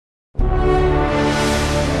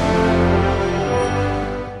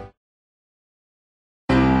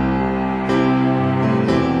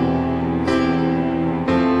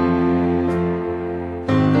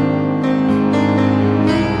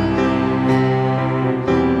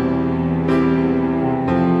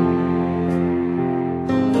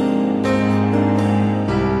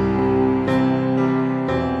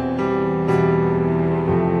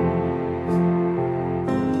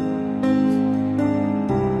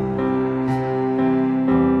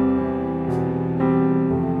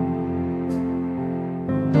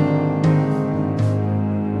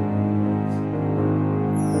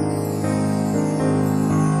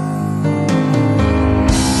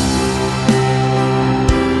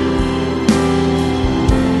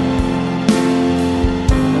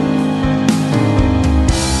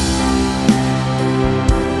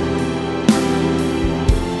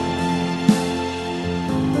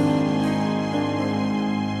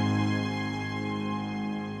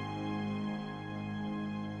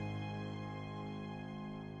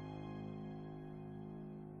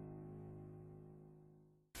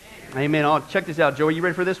Amen. Oh, check this out, Joey. You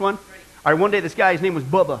ready for this one? All right, one day this guy, his name was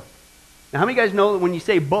Bubba. Now, how many of you guys know that when you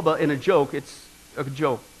say Bubba in a joke, it's a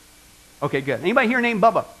joke? Okay, good. Anybody here named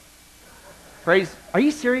Bubba? Praise. Are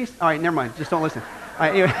you serious? All right, never mind. Just don't listen. All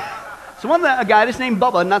right, anyway. So a guy that's named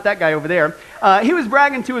Bubba, not that guy over there, he was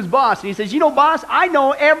bragging to his boss, and he says, you know, boss, I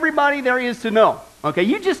know everybody there is to know. Okay,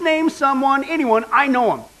 you just name someone, anyone, I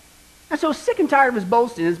know him. And so sick and tired of his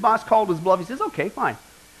boasting, his boss called his bluff. He says, okay, fine.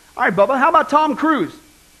 All right, Bubba, how about Tom Cruise?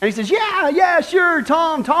 And he says, yeah, sure,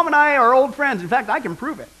 Tom. Tom and I are old friends. In fact, I can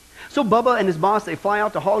prove it. So Bubba and his boss, they fly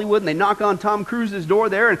out to Hollywood, and they knock on Tom Cruise's door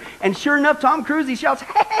there. And sure enough, Tom Cruise, he shouts,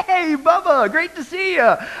 hey, Bubba, great to see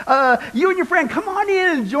you. You and your friend, come on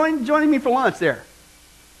in and join me for lunch there.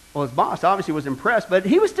 Well, his boss obviously was impressed, but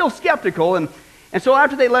he was still skeptical. And so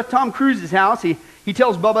after they left Tom Cruise's house, he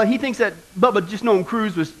tells Bubba, he thinks that Bubba just knowing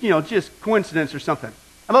Cruise was, just coincidence or something.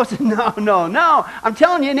 And Bubba says, no, I'm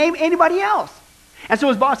telling you, name anybody else. And so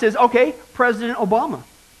his boss says, okay, President Obama.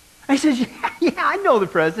 And he says, yeah, I know the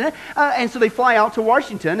president. And so they fly out to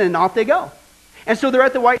Washington, and off they go. And so they're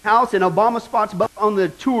at the White House, and Obama spots Bubba on the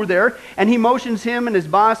tour there, and he motions him and his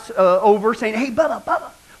boss over, saying, hey, Bubba,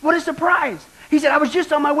 what a surprise. He said, I was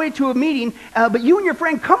just on my way to a meeting, but you and your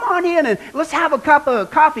friend, come on in, and let's have a cup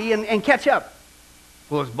of coffee and catch up.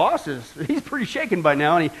 Well, his boss he's pretty shaken by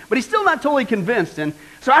now, but he's still not totally convinced. And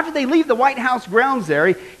so after they leave the White House grounds there,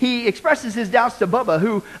 he expresses his doubts to Bubba,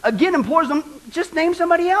 who again implores him, just name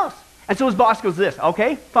somebody else. And so his boss goes this,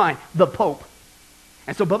 okay, fine, the Pope.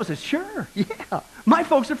 And so Bubba says, sure, yeah, my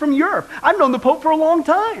folks are from Europe. I've known the Pope for a long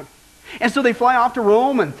time. And so they fly off to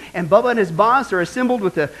Rome, and Bubba and his boss are assembled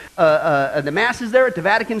with the masses there at the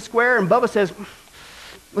Vatican Square, and Bubba says,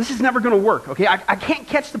 this is never going to work, okay? I can't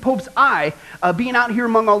catch the Pope's eye being out here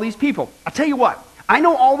among all these people. I'll tell you what, I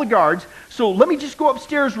know all the guards, so let me just go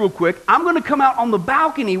upstairs real quick. I'm going to come out on the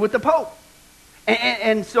balcony with the Pope.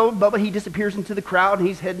 And so Bubba, he disappears into the crowd, and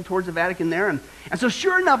he's heading towards the Vatican there. And so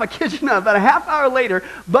sure enough, I kid you not, about a half hour later,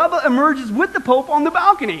 Bubba emerges with the Pope on the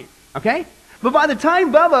balcony, okay? But by the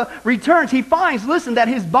time Bubba returns, he finds, listen, that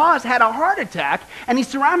his boss had a heart attack, and he's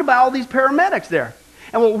surrounded by all these paramedics there.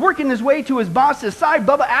 And while working his way to his boss's side,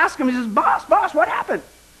 Bubba asks him, he says, boss, what happened?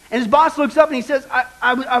 And his boss looks up and he says,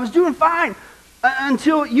 I was doing fine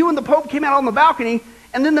until you and the Pope came out on the balcony.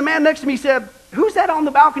 And then the man next to me said, who's that on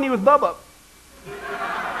the balcony with Bubba?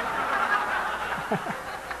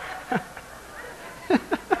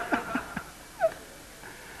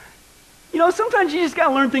 Sometimes you just got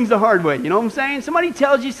to learn things the hard way. You know what I'm saying? Somebody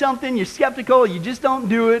tells you something, you're skeptical, you just don't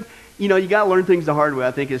do it. You got to learn things the hard way,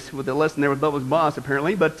 I think, is with the lesson there with Bubba's boss,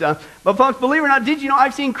 apparently. But folks, believe it or not, did you know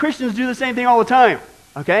I've seen Christians do the same thing all the time,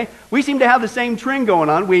 okay? We seem to have the same trend going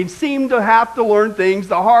on. We seem to have to learn things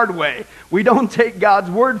the hard way. We don't take God's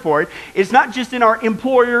word for it. It's not just in our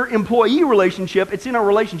employer-employee relationship, it's in our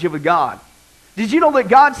relationship with God. Did you know that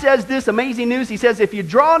God says this amazing news? He says, if you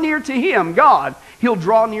draw near to Him, God, He'll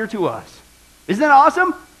draw near to us. Isn't that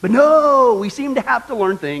awesome? But no, we seem to have to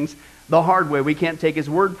learn things the hard way. We can't take His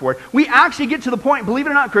word for it. We actually get to the point, believe it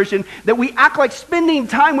or not, Christian, that we act like spending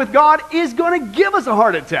time with God is going to give us a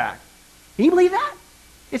heart attack. Can you believe that?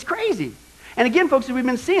 It's crazy. And again, folks, as we've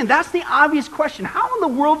been seeing, that's the obvious question. How in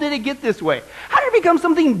the world did it get this way? How did it become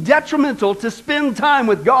something detrimental to spend time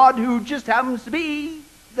with God who just happens to be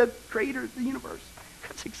the creator of the universe?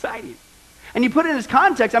 That's exciting. And you put it in this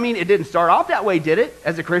context, it didn't start off that way, did it,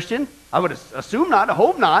 as a Christian? I would assume not. I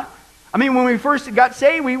hope not. When we first got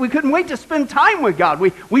saved, we couldn't wait to spend time with God.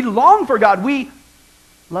 We longed for God. We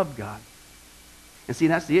loved God. And see,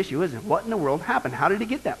 that's the issue, isn't it? What in the world happened? How did it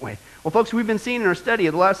get that way? Well, folks, we've been seeing in our study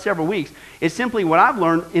of the last several weeks, it's simply what I've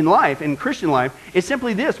learned in life, in Christian life, it's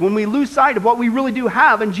simply this. When we lose sight of what we really do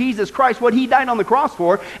have in Jesus Christ, what He died on the cross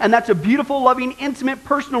for, and that's a beautiful, loving, intimate,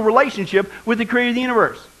 personal relationship with the Creator of the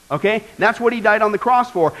universe. Okay? That's what He died on the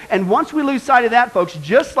cross for. And once we lose sight of that, folks,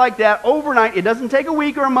 just like that, overnight, it doesn't take a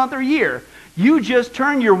week or a month or a year. You just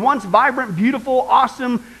turn your once vibrant, beautiful,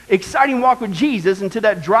 awesome, exciting walk with Jesus into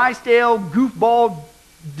that dry, stale, goofball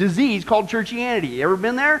disease called churchianity. You ever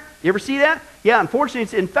been there? You ever see that? Yeah, unfortunately,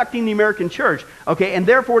 it's infecting the American church. Okay, and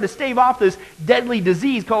therefore, to stave off this deadly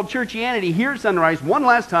disease called churchianity, here at Sunrise, one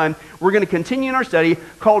last time, we're going to continue in our study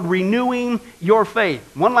called Renewing Your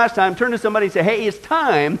Faith. One last time, turn to somebody and say, hey, it's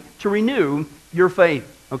time to renew your faith.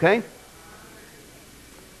 Okay?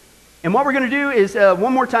 And what we're going to do is,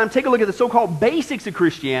 one more time, take a look at the so-called basics of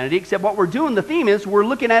Christianity, except what we're doing, the theme is, we're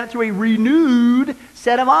looking at it through a renewed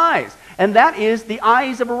set of eyes. And that is the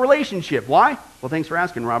eyes of a relationship. Why? Well, thanks for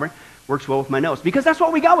asking, Robert. Works well with my notes. Because that's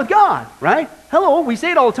what we got with God, right? Hello, we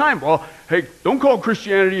say it all the time. Well, hey, don't call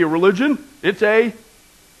Christianity a religion. It's a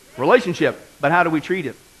relationship. But how do we treat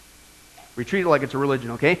it? We treat it like it's a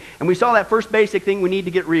religion, okay? And we saw that first basic thing we need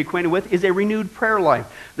to get reacquainted with is a renewed prayer life.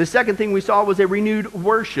 The second thing we saw was a renewed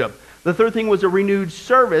worship. The third thing was a renewed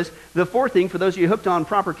service. The fourth thing, for those of you hooked on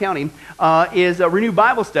proper counting, is a renewed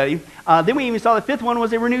Bible study. Then we even saw the fifth one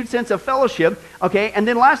was a renewed sense of fellowship. Okay, and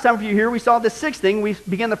then last time for you here, we saw the sixth thing. We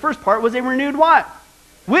began the first part was a renewed what?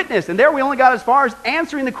 Witness. And there we only got as far as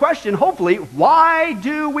answering the question, hopefully, why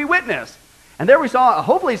do we witness? And there we saw,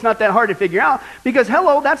 hopefully it's not that hard to figure out, because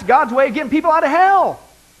hello, that's God's way of getting people out of hell.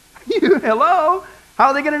 Hello? How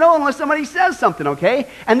are they going to know unless somebody says something, okay?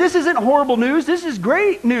 And this isn't horrible news. This is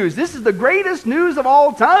great news. This is the greatest news of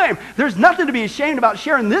all time. There's nothing to be ashamed about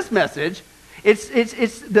sharing this message. It's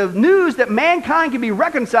the news that mankind can be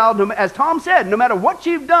reconciled, as Tom said, no matter what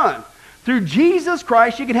you've done. Through Jesus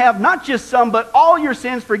Christ, you can have not just some, but all your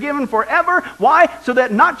sins forgiven forever. Why? So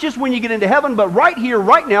that not just when you get into heaven, but right here,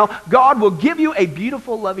 right now, God will give you a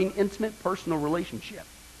beautiful, loving, intimate, personal relationship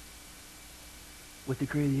with the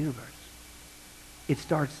Creator of the universe. It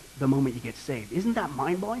starts the moment you get saved. Isn't that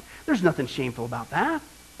mind-blowing? There's nothing shameful about that.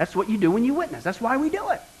 That's what you do when you witness. That's why we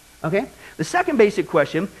do it. Okay? The second basic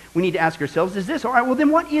question we need to ask ourselves is this. All right, well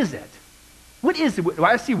then what is it? What is it? Well,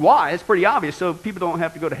 I see why. It's pretty obvious, so people don't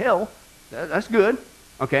have to go to hell. That's good.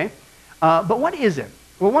 Okay? But what is it?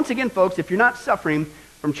 Well, once again, folks, if you're not suffering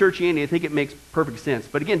from churchianity, I think it makes perfect sense.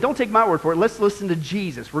 But again, don't take my word for it. Let's listen to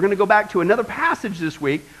Jesus. We're going to go back to another passage this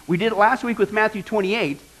week. We did it last week with Matthew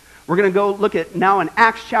 28. We're going to go look at now in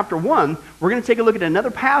Acts chapter 1. We're going to take a look at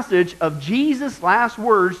another passage of Jesus' last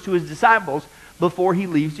words to his disciples before he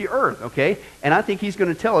leaves the earth, okay? And I think he's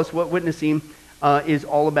going to tell us what witnessing is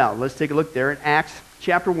all about. Let's take a look there in Acts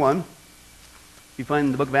chapter 1. If you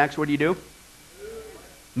find the book of Acts, what do?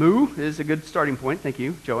 Moo is a good starting point. Thank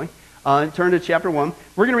you, Joey. Turn to chapter 1.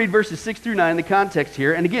 We're going to read verses 6 through 9 in the context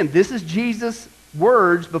here. And again, this is Jesus'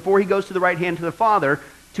 words before he goes to the right hand to the Father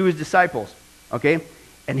to his disciples, okay?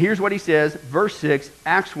 And here's what he says, verse 6,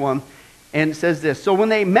 Acts 1, and it says this. So when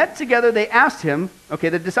they met together, they asked him, okay,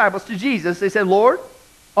 the disciples to Jesus, they said, Lord,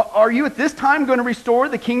 are you at this time going to restore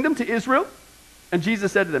the kingdom to Israel? And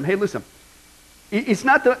Jesus said to them, hey, listen, it's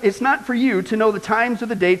not for you to know the times or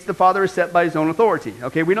the dates the Father has set by his own authority.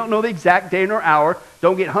 Okay, we don't know the exact day nor hour.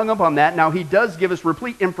 Don't get hung up on that. Now, he does give us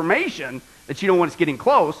replete information that you know when it's getting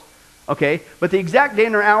close. Okay, but the exact day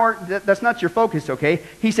or hour, that's not your focus, okay?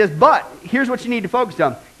 He says, but here's what you need to focus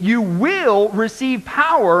on. You will receive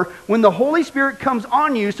power when the Holy Spirit comes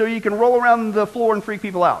on you so you can roll around the floor and freak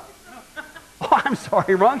people out. Oh, I'm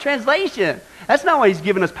sorry, wrong translation. That's not why he's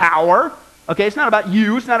giving us power. Okay, it's not about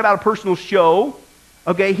you. It's not about a personal show.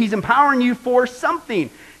 Okay, he's empowering you for something.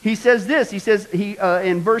 He says this. He says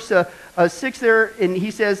in verse 6 there, and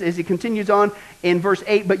he says as he continues on in verse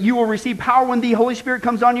 8, but you will receive power when the Holy Spirit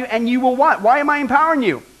comes on you, and you will what? Why am I empowering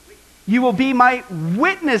you? You will be my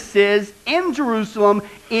witnesses in Jerusalem,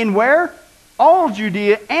 in where? All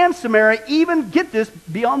Judea and Samaria, even, get this,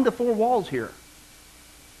 beyond the four walls here,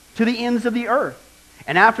 to the ends of the earth.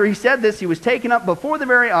 And after he said this, he was taken up before their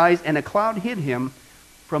very eyes, and a cloud hid him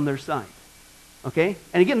from their sight. Okay?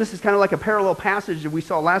 And again, this is kind of like a parallel passage that we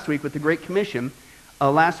saw last week with the Great Commission,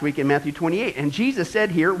 last week in Matthew 28. And Jesus said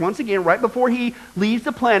here, once again, right before he leaves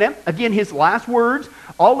the planet, again, his last words,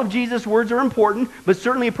 all of Jesus' words are important, but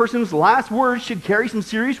certainly a person's last words should carry some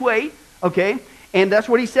serious weight, okay? And that's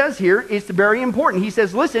what he says here. It's very important. He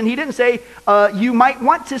says, listen, he didn't say, you might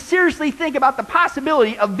want to seriously think about the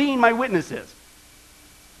possibility of being my witnesses.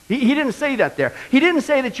 He didn't say that there. He didn't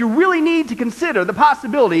say that you really need to consider the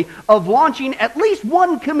possibility of launching at least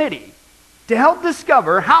one committee to help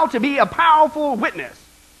discover how to be a powerful witness.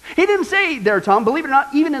 He didn't say there, Tom, believe it or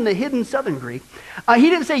not, even in the hidden Southern Greek, he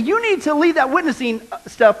didn't say you need to leave that witnessing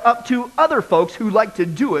stuff up to other folks who like to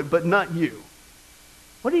do it, but not you.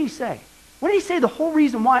 What did he say? What did he say? The whole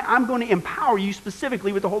reason why I'm going to empower you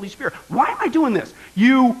specifically with the Holy Spirit. Why am I doing this?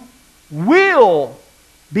 You will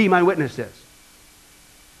be my witnesses.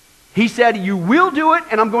 He said, you will do it,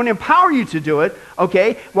 and I'm going to empower you to do it,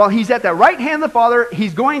 okay? While he's at the right hand of the Father,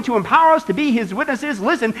 he's going to empower us to be his witnesses.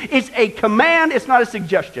 Listen, it's a command, it's not a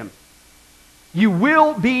suggestion. You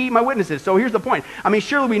will be my witnesses. So here's the point. I mean,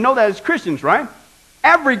 surely we know that as Christians, right?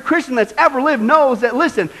 Every Christian that's ever lived knows that,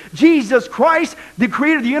 listen, Jesus Christ, the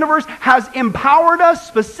creator of the universe, has empowered us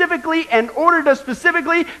specifically and ordered us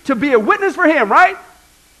specifically to be a witness for him, right?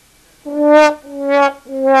 Wrong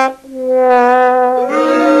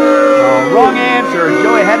answer.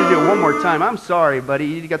 Joey had to do it one more time. I'm sorry, buddy.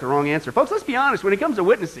 You got the wrong answer. Folks, let's be honest. When it comes to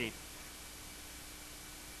witnessing,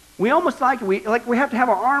 we almost we have to have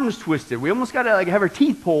our arms twisted. We almost got to have our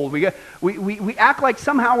teeth pulled. We act like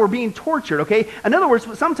somehow we're being tortured, okay? In other words,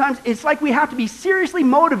 sometimes it's like we have to be seriously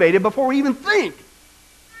motivated before we even think.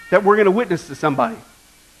 that we're going to witness to somebody.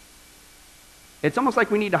 It's almost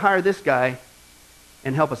like we need to hire this guy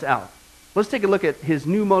and help us out. Let's take a look at his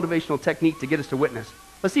new motivational technique to get us to witness.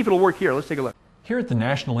 Let's see if it'll work here. Let's take a look. Here at the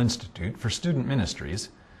National Institute for Student Ministries,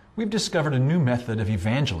 we've discovered a new method of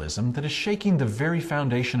evangelism that is shaking the very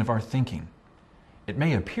foundation of our thinking. It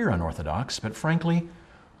may appear unorthodox, but frankly,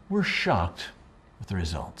 we're shocked with the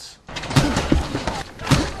results.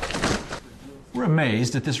 We're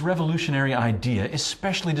amazed at this revolutionary idea,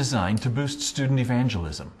 especially designed to boost student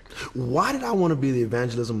evangelism. Why did I want to be the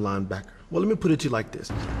evangelism linebacker? Well, let me put it to you like this.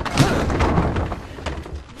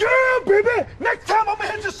 Yeah, baby! Next time I'm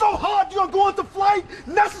gonna hit you so hard you're gonna go into flight,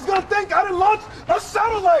 NASA's gonna think I done launched a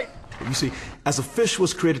satellite! You see, as a fish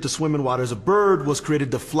was created to swim in water, as a bird was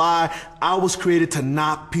created to fly, I was created to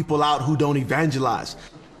knock people out who don't evangelize.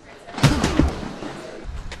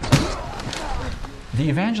 The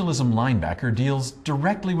evangelism linebacker deals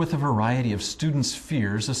directly with a variety of students'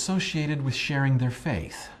 fears associated with sharing their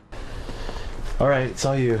faith. All right, it's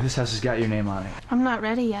all you. This house has got your name on it. I'm not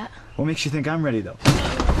ready yet. What makes you think I'm ready, though?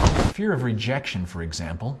 Fear of rejection, for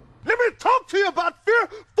example. Let me talk to you about fear.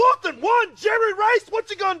 4th and 1, Jerry Rice, what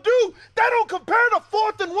you gonna do? That don't compare to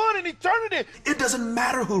 4th and 1 in eternity. It doesn't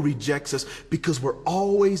matter who rejects us because we're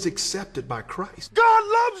always accepted by Christ. God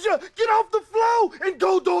loves you. Get off the floor and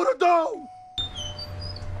go door to door.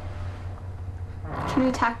 Can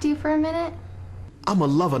we talk to you for a minute? I'm a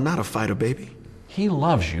lover, not a fighter, baby. He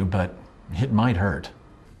loves you, but it might hurt.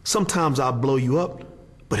 Sometimes I'll blow you up,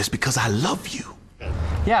 but it's because I love you.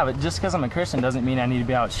 Yeah, but just because I'm a Christian doesn't mean I need to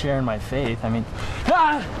be out sharing my faith. I mean,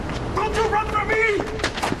 Don't you run from me!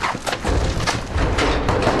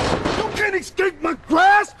 You can't escape my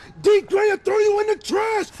grasp! D. Gray will throw you in the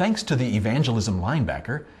trash! Thanks to the evangelism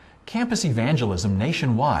linebacker, campus evangelism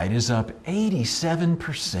nationwide is up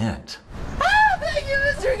 87%. Thank you,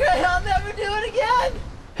 Mr. Gray. I'll never do it again.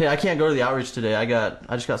 Hey, I can't go to the outreach today. I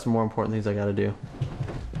just got some more important things I gotta do.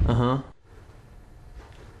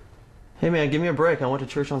 Hey man, give me a break. I went to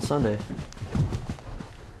church on Sunday.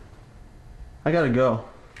 I gotta go.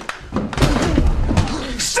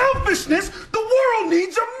 Selfishness! The world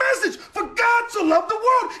needs a message! For God so loved the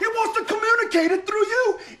world, He wants to communicate it through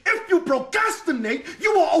you. If you procrastinate,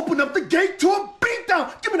 you will open up the gate to a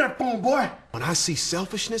beatdown. Give me that phone, boy. When I see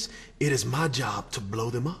selfishness, it is my job to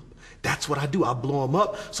blow them up. That's what I do. I blow them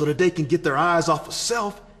up so that they can get their eyes off of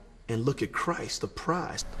self and look at Christ, the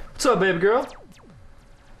prize. What's up, baby girl?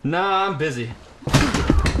 Nah, I'm busy.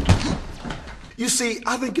 You see,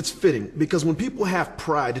 I think it's fitting because when people have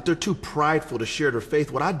pride, if they're too prideful to share their faith,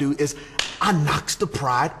 what I do is I knocks the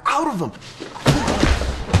pride out of them.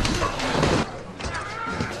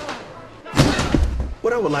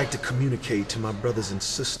 What I would like to communicate to my brothers and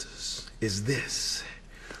sisters is this.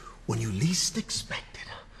 When you least expect it,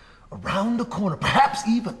 around the corner, perhaps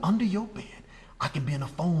even under your bed, I can be in a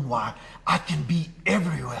phone wire. I can be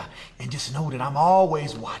everywhere. And just know that I'm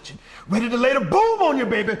always watching. Ready to lay the boom on you,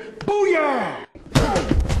 baby. Booyah!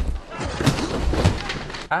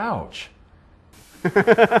 Ouch.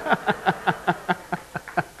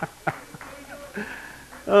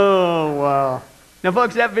 Oh, wow. Now,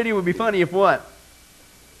 folks, that video would be funny if what?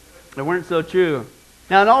 It weren't so true.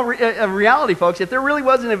 Now, in all reality, folks, if there really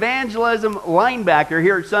was an evangelism linebacker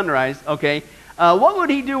here at Sunrise, okay, what would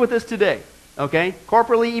he do with us today? Okay,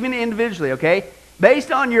 corporately, even individually, okay?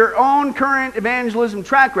 Based on your own current evangelism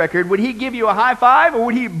track record, would he give you a high five or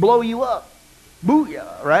would he blow you up?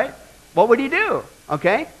 Booyah, right? What would he do?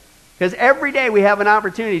 Okay? Because every day we have an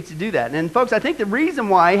opportunity to do that. And folks, I think the reason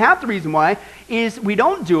why, half the reason why, is we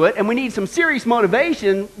don't do it and we need some serious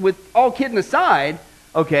motivation with all kidding aside,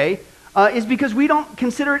 okay, is because we don't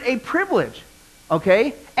consider it a privilege.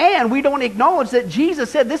 Okay? And we don't acknowledge that Jesus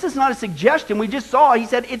said this is not a suggestion. We just saw, he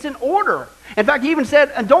said it's an order. In fact, he even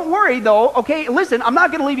said, don't worry though, okay, listen, I'm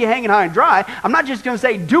not going to leave you hanging high and dry. I'm not just going to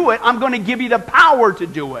say do it. I'm going to give you the power to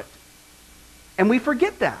do it. And we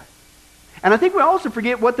forget that. And I think we also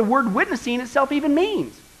forget what the word witnessing itself even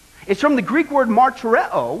means. It's from the Greek word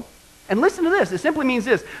martyreo. And listen to this. It simply means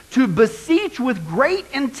this. To beseech with great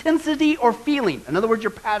intensity or feeling. In other words,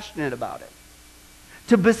 you're passionate about it.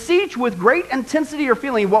 To beseech with great intensity or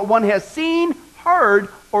feeling what one has seen, heard,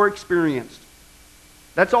 or experienced.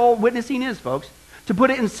 That's all witnessing is, folks. To put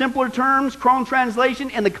it in simpler terms, Crone translation,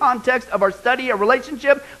 in the context of our study of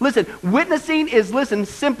relationship, listen, witnessing is, listen,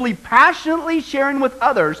 simply passionately sharing with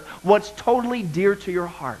others what's totally dear to your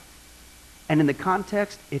heart. And in the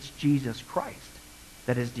context, it's Jesus Christ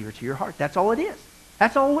that is dear to your heart. That's all it is.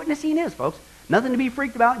 That's all witnessing is, folks. Nothing to be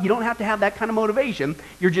freaked about. You don't have to have that kind of motivation.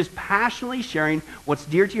 You're just passionately sharing what's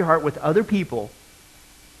dear to your heart with other people,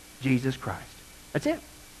 Jesus Christ. That's it.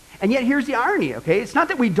 And yet here's the irony, okay? It's not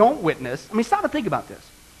that we don't witness. I mean, stop and think about this.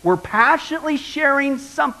 We're passionately sharing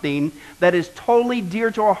something that is totally dear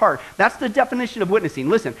to our heart. That's the definition of witnessing.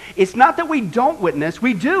 Listen, it's not that we don't witness.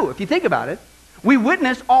 We do, if you think about it. We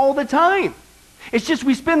witness all the time. It's just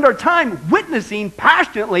we spend our time witnessing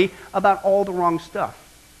passionately about all the wrong stuff.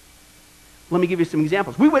 Let me give you some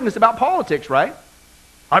examples. We witness about politics, right?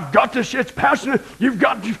 I've got to share, it's passionate. You've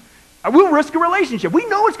got to, I will risk a relationship. We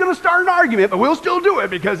know it's going to start an argument, but we'll still do it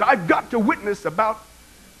because I've got to witness about,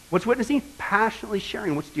 what's witnessing? Passionately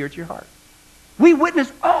sharing what's dear to your heart. We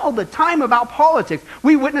witness all the time about politics.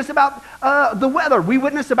 We witness about the weather. We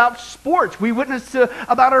witness about sports. We witness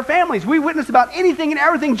about our families. We witness about anything and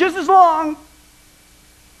everything just as long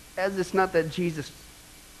as it's not that Jesus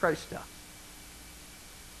Christ stuff.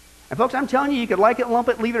 And folks, I'm telling you, you could like it, lump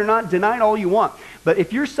it, leave it or not, deny it all you want. But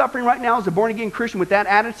if you're suffering right now as a born-again Christian with that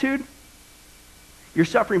attitude, you're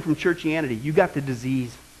suffering from churchianity. You got the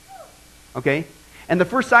disease. Okay? And the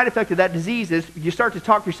first side effect of that disease is you start to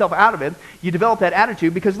talk yourself out of it. You develop that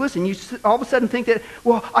attitude because, listen, you all of a sudden think that,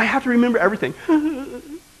 well, I have to remember everything.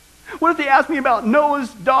 What if they ask me about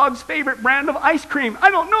Noah's dog's favorite brand of ice cream? I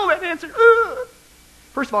don't know that answer.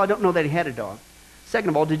 First of all, I don't know that he had a dog. Second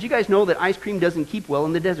of all, did you guys know that ice cream doesn't keep well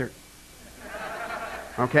in the desert?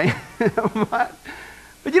 Okay? What?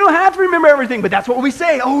 But you don't have to remember everything, but that's what we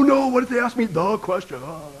say. Oh no, what if they ask me the question?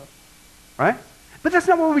 Right? But that's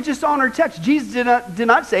not what we just saw in our text. Jesus did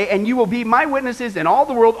not say, and you will be my witnesses in all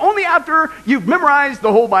the world only after you've memorized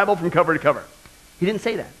the whole Bible from cover to cover. He didn't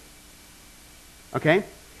say that. Okay?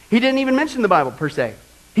 He didn't even mention the Bible per se.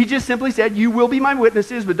 He just simply said, you will be my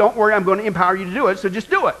witnesses, but don't worry, I'm going to empower you to do it, so just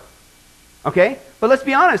do it. Okay? But let's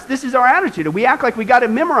be honest, this is our attitude. We act like we got to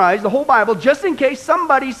memorize the whole Bible just in case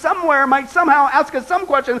somebody somewhere might somehow ask us some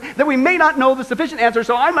question that we may not know the sufficient answer,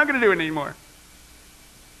 so I'm not going to do it anymore.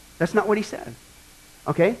 That's not what he said.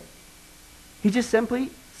 Okay? He just simply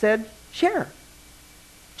said, share.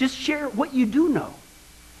 Just share what you do know.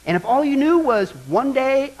 And if all you knew was one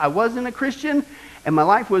day I wasn't a Christian and my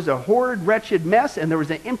life was a horrid, wretched mess and there was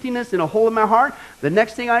an emptiness and a hole in my heart, the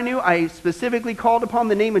next thing I knew, I specifically called upon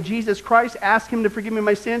the name of Jesus Christ, asked him to forgive me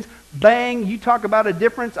my sins. Bang, you talk about a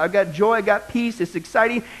difference. I've got joy, I got peace, it's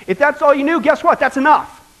exciting. If that's all you knew, guess what? That's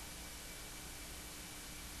enough.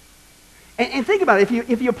 And think about it.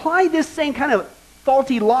 If you apply this same kind of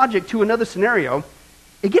faulty logic to another scenario,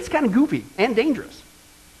 it gets kind of goofy and dangerous.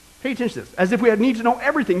 Pay attention to this. As if we need to know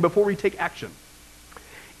everything before we take action.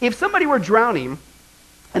 If somebody were drowning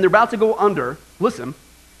and they're about to go under, listen,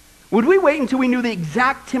 would we wait until we knew the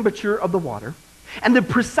exact temperature of the water and the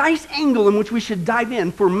precise angle in which we should dive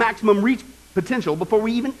in for maximum reach potential before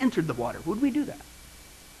we even entered the water? Would we do that?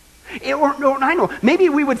 Or I know, maybe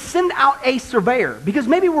we would send out a surveyor because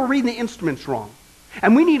maybe we're reading the instruments wrong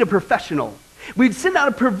and we need a professional. We'd send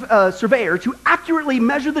out a surveyor to accurately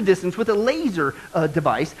measure the distance with a laser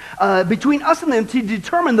device between us and them to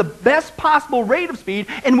determine the best possible rate of speed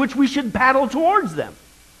in which we should paddle towards them.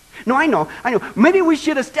 No, I know. Maybe we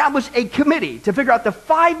should establish a committee to figure out the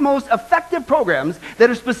 5 most effective programs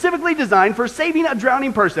that are specifically designed for saving a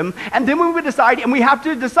drowning person, and then we would decide, and we have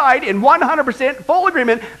to decide in 100% full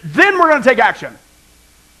agreement, then we're going to take action.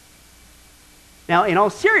 Now, in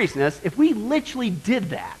all seriousness, if we literally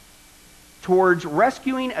did that towards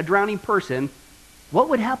rescuing a drowning person, what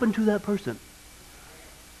would happen to that person?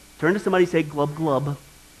 Turn to somebody and say, glub, glub.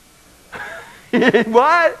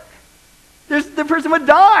 What? The person would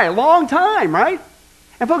die a long time, right?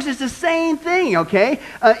 And folks, it's the same thing, okay?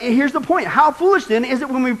 Here's the point. How foolish then is it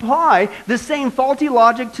when we apply the same faulty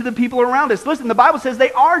logic to the people around us? Listen, the Bible says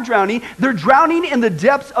they are drowning. They're drowning in the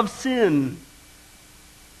depths of sin.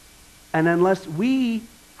 And unless we,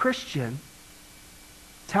 Christian,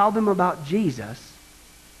 tell them about Jesus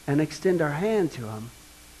and extend our hand to them,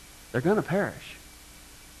 they're going to perish.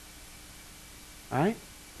 All right?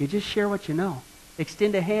 You just share what you know.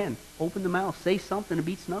 Extend a hand. Open the mouth. Say something. It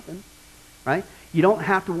beats nothing. Right? You don't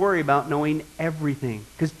have to worry about knowing everything.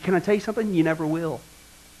 Because can I tell you something? You never will.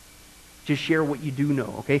 Just share what you do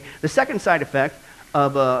know. Okay? The second side effect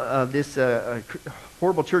of this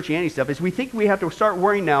horrible churchianity stuff is we think we have to start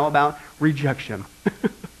worrying now about rejection.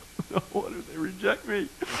 What if they reject me?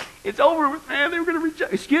 It's over with, man. They were going to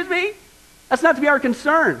reject. Excuse me? That's not to be our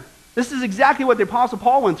concern. This is exactly what the Apostle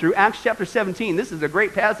Paul went through, Acts chapter 17. This is a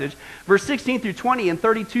great passage, verse 16 through 20 and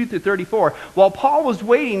 32 through 34. While Paul was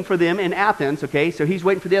waiting for them in Athens, okay, so he's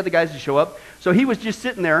waiting for the other guys to show up. So he was just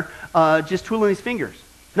sitting there, just twiddling his fingers.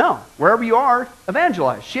 No, wherever you are,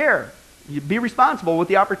 evangelize, share. Be responsible with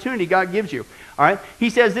the opportunity God gives you. All right? He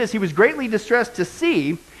says this, he was greatly distressed to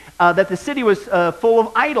see that the city was full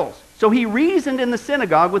of idols. So he reasoned in the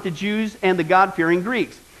synagogue with the Jews and the God-fearing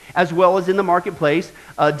Greeks. as well as in the marketplace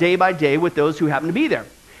day by day with those who happened to be there.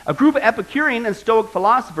 A group of Epicurean and Stoic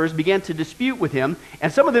philosophers began to dispute with him,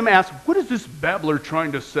 and some of them asked, "What is this babbler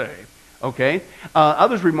trying to say?" Okay.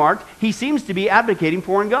 Others remarked, "He seems to be advocating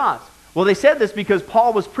foreign gods." Well, they said this because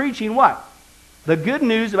Paul was preaching what? The good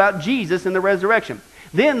news about Jesus and the resurrection.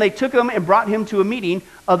 Then they took him and brought him to a meeting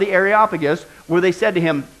of the Areopagus, where they said to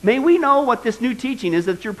him, "May we know what this new teaching is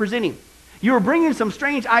that you're presenting? You are bringing some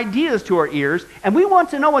strange ideas to our ears, and we want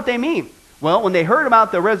to know what they mean." Well, when they heard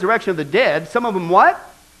about the resurrection of the dead, some of them what?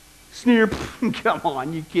 Sneer, "Come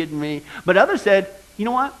on, you kidding me?" But others said, "You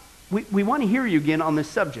know what? We want to hear you again on this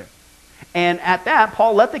subject." And at that,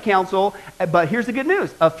 Paul left the council, but here's the good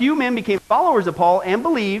news. A few men became followers of Paul and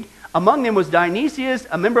believed. Among them was Dionysius,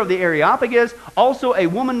 a member of the Areopagus, also a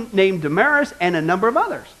woman named Damaris, and a number of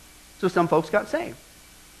others. So some folks got saved.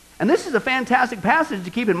 And this is a fantastic passage to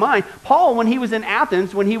keep in mind. Paul, when he was in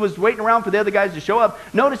Athens, when he was waiting around for the other guys to show up,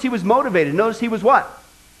 notice he was motivated. Notice he was what?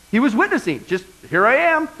 He was witnessing. Just, here I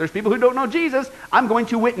am. There's people who don't know Jesus. I'm going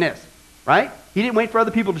to witness. Right? He didn't wait for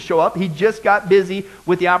other people to show up. He just got busy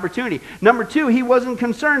with the opportunity. Number two, he wasn't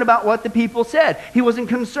concerned about what the people said. He wasn't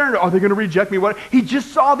concerned, are they going to reject me? What? He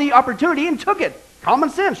just saw the opportunity and took it.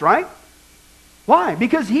 Common sense, right? Why?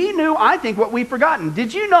 Because he knew, I think, what we've forgotten.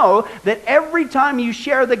 Did you know that every time you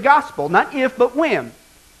share the gospel, not if, but when,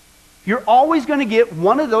 you're always going to get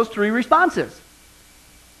one of those three responses?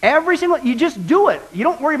 Every single, you just do it. You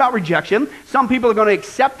don't worry about rejection. Some people are going to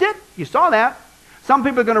accept it. You saw that. Some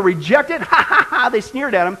people are going to reject it. Ha, ha, ha. They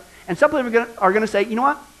sneered at him. And some people are going to say, you know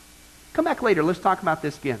what? Come back later. Let's talk about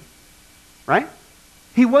this again. Right?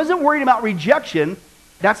 He wasn't worried about rejection.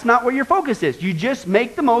 That's not where your focus is. You just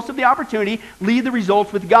make the most of the opportunity. Leave the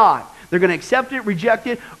results with God. They're going to accept it, reject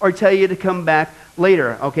it, or tell you to come back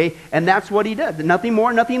later. Okay? And that's what he did. Nothing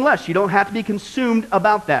more, nothing less. You don't have to be consumed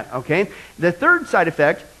about that. Okay? The third side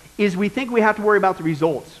effect is we think we have to worry about the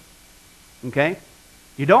results. Okay?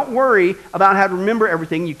 You don't worry about how to remember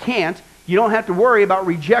everything. You can't. You don't have to worry about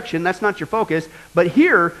rejection. That's not your focus. But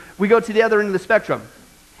here, we go to the other end of the spectrum.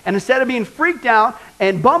 And instead of being freaked out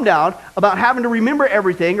and bummed out about having to remember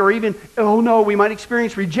everything, or even, oh no, we might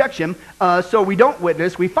experience rejection, so we don't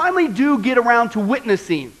witness, we finally do get around to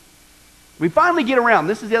witnessing. We finally get around.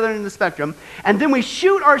 This is the other end of the spectrum. And then we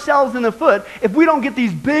shoot ourselves in the foot if we don't get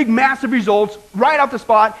these big, massive results right off the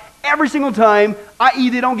spot every single time, i.e.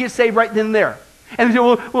 they don't get saved right then and there. And they say,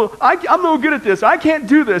 well, I'm no good at this. I can't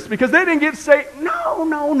do this because they didn't get saved.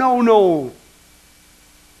 No.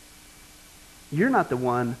 You're not the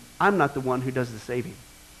one. I'm not the one who does the saving.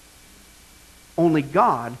 Only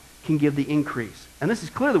God can give the increase. And this is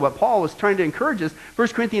clearly what Paul was trying to encourage us. 1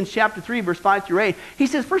 Corinthians chapter 3, verse 5 through 8. He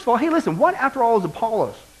says, first of all, hey, listen, what after all is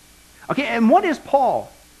Apollos? Okay, and what is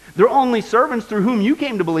Paul? They're only servants through whom you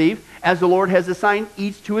came to believe, as the Lord has assigned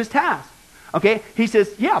each to his task. Okay, he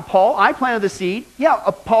says, yeah, Paul, I planted the seed. Yeah,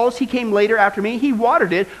 Apollos, he came later after me. He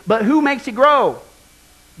watered it. But who makes it grow?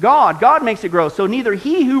 God. God makes it grow. So neither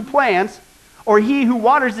he who plants or he who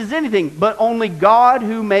waters is anything, but only God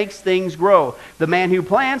who makes things grow. The man who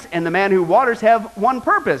plants and the man who waters have one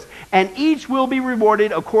purpose, and each will be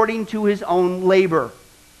rewarded according to his own labor.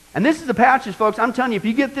 And this is the passage, folks. I'm telling you, if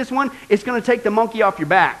you get this one, it's going to take the monkey off your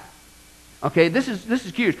back. Okay, this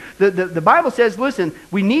is huge. The Bible says, listen,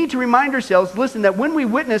 we need to remind ourselves, listen, that when we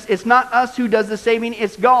witness, it's not us who does the saving,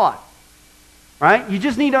 it's God. Right? You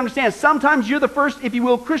just need to understand, sometimes you're the first, if you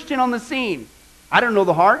will, Christian on the scene. I don't know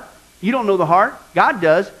the heart. You don't know the heart. God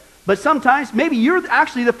does. But sometimes, maybe you're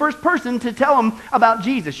actually the first person to tell them about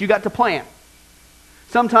Jesus. You got to plant.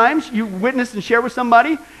 Sometimes you witness and share with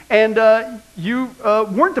somebody, and you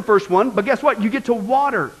weren't the first one, but guess what? You get to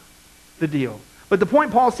water the deal. But the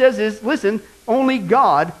point Paul says is, listen, only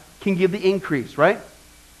God can give the increase, right?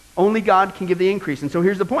 Only God can give the increase. And so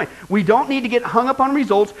here's the point. We don't need to get hung up on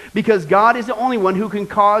results because God is the only one who can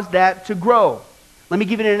cause that to grow. Let me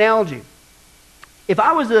give you an analogy. If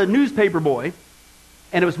I was a newspaper boy,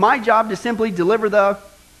 and it was my job to simply deliver the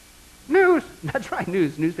news, that's right,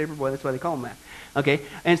 newspaper boy, that's why they call him that. Okay,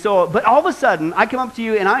 and so, but all of a sudden, I come up to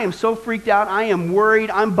you and I am so freaked out, I am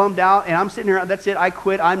worried, I'm bummed out, and I'm sitting here, that's it, I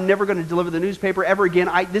quit, I'm never going to deliver the newspaper ever again,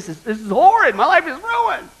 this is horrid, my life is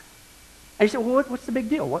ruined. And you say, well, what's the big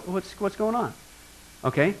deal? What's going on?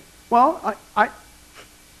 Okay, well, I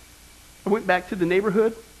went back to the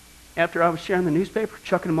neighborhood after I was sharing the newspaper,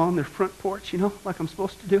 chucking them on their front porch, like I'm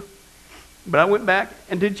supposed to do. But I went back,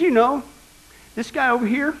 and did you know, this guy over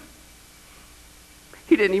here,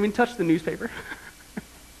 he didn't even touch the newspaper.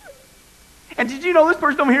 And did you know this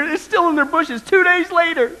person over here is still in their bushes 2 days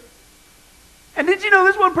later? And did you know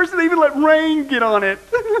this one person even let rain get on it?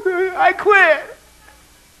 I quit.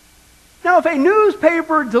 Now, if a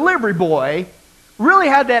newspaper delivery boy really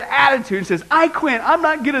had that attitude and says, I quit, I'm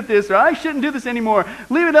not good at this, or I shouldn't do this anymore,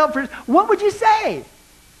 leave it up for, what would you say?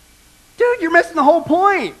 Dude, you're missing the whole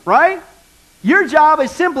point, right? Your job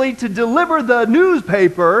is simply to deliver the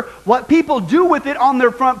newspaper. What people do with it on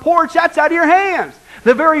their front porch, that's out of your hands.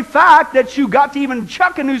 The very fact that you got to even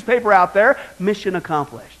chuck a newspaper out there, mission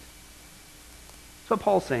accomplished. That's what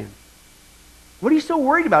Paul's saying. What are you so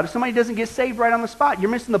worried about if somebody doesn't get saved right on the spot?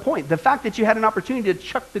 You're missing the point. The fact that you had an opportunity to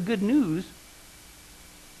chuck the good news,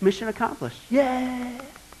 mission accomplished. Yeah.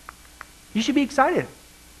 You should be excited.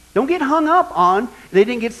 Don't get hung up on they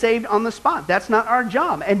didn't get saved on the spot. That's not our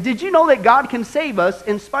job. And did you know that God can save us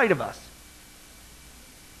in spite of us?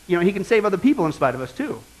 You know, he can save other people in spite of us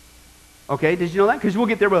too. Okay, did you know that? Because we'll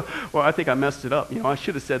get there, well, I think I messed it up. You know, I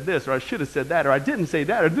should have said this, or I should have said that, or I didn't say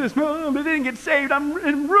that, or this, but they didn't get saved. I'm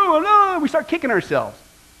in ruin. Oh, we start kicking ourselves.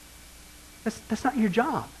 That's not your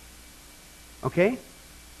job. Okay?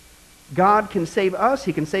 God can save us.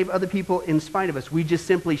 He can save other people in spite of us. We just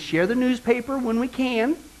simply share the newspaper when we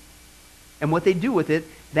can. And what they do with it,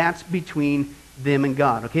 that's between them and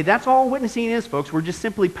God. Okay, that's all witnessing is, folks. We're just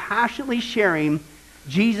simply passionately sharing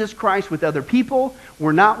Jesus Christ with other people.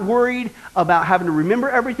 We're not worried about having to remember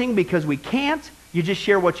everything because we can't. You just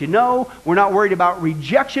share what you know. We're not worried about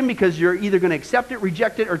rejection because you're either going to accept it,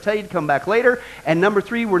 reject it, or tell you to come back later. And number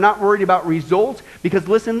 3, we're not worried about results because,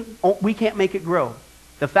 listen, we can't make it grow.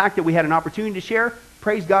 The fact that we had an opportunity to share,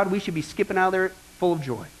 praise God, we should be skipping out of there full of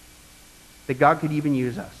joy. That God could even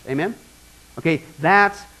use us. Amen? Okay,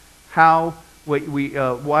 that's how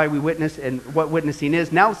why we witness and what witnessing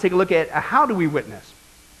is. Now let's take a look at how do we witness.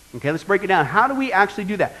 Okay, let's break it down. How do we actually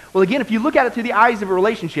do that? Well, again, if you look at it through the eyes of a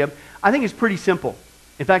relationship, I think it's pretty simple.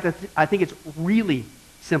 In fact, I think it's really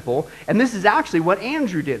simple. And this is actually what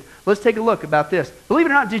Andrew did. Let's take a look about this. Believe it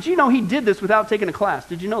or not, did you know he did this without taking a class?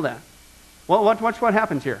 Did you know that? Well, watch what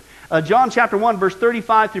happens here. John chapter 1, verse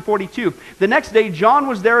 35 through 42. The next day, John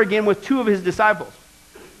was there again with 2 of his disciples.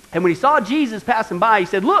 And when he saw Jesus passing by, he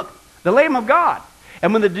said, "Look, the Lamb of God."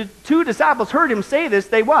 And when the 2 disciples heard him say this,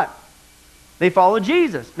 they what? They followed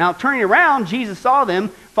Jesus. Now, turning around, Jesus saw them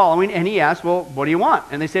following, and he asked, "Well, what do you want?"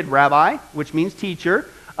 And they said, "Rabbi," which means teacher,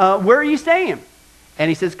 "where are you staying?" And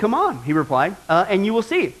he says, "Come on," he replied, "and you will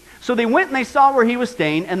see." So they went and they saw where he was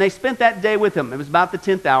staying, and they spent that day with him. It was about the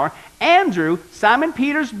 10th hour. Andrew, Simon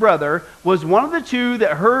Peter's brother, was one of the 2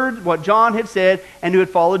 that heard what John had said and who had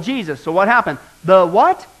followed Jesus. So what happened? The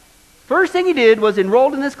what? First thing he did was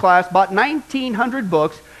enrolled in this class, bought 1,900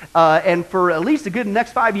 books, and for at least the good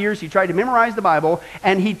next 5 years, he tried to memorize the Bible,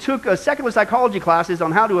 and he took secular psychology classes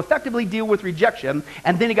on how to effectively deal with rejection,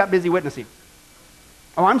 and then he got busy witnessing.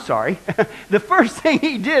 Oh, I'm sorry. The first thing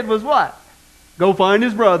he did was what? Go find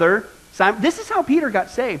his brother, Simon. This is how Peter got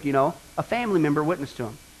saved, you know. A family member witnessed to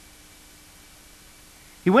him.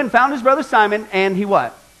 He went and found his brother Simon, and he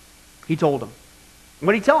what? He told him.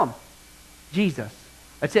 What did he tell him? Jesus.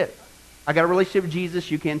 That's it. I got a relationship with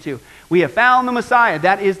Jesus, you can too. We have found the Messiah,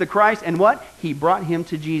 that is the Christ, and what? He brought him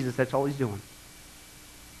to Jesus. That's all he's doing.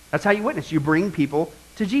 That's how you witness. You bring people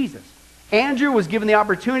to Jesus. Andrew was given the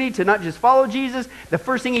opportunity to not just follow Jesus. The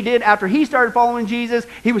first thing he did after he started following Jesus,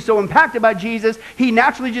 he was so impacted by Jesus, he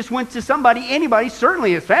naturally just went to somebody, anybody,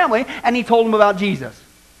 certainly his family, and he told them about Jesus.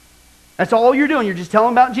 That's all you're doing. You're just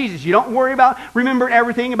telling them about Jesus. You don't worry about remembering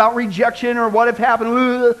everything about rejection or what have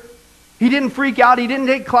happened. He didn't freak out. He didn't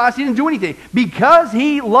take class. He didn't do anything. Because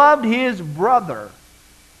he loved his brother,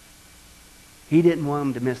 he didn't want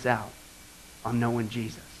him to miss out on knowing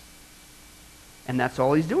Jesus. And that's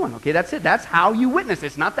all he's doing. Okay, that's it. That's how you witness.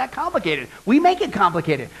 It's not that complicated. We make it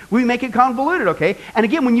complicated. We make it convoluted, okay? And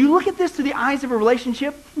again, when you look at this through the eyes of a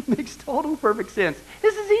relationship, it makes total perfect sense.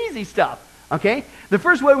 This is easy stuff, okay? The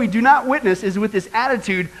first way we do not witness is with this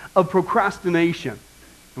attitude of procrastination,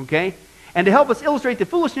 okay? And to help us illustrate the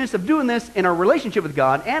foolishness of doing this in our relationship with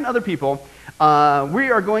God and other people, we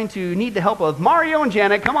are going to need the help of Mario and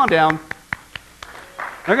Janet. Come on down.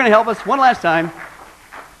 They're going to help us one last time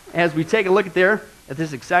as we take a look at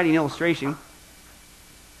this exciting illustration.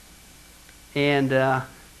 And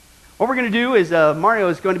what we're going to do is Mario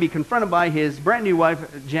is going to be confronted by his brand new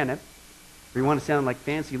wife, Janet. If you want to sound like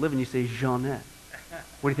fancy living, you say Jeanette.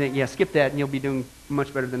 What do you think? Yeah, skip that and you'll be doing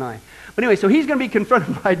much better than I. But anyway, so he's going to be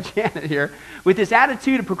confronted by Janet here with this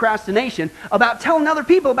attitude of procrastination about telling other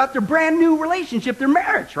people about their brand new relationship, their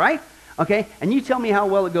marriage, right? Okay, and you tell me how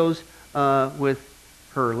well it goes with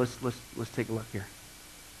her. Let's take a look here.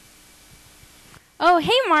 Oh,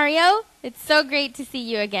 hey, Mario. It's so great to see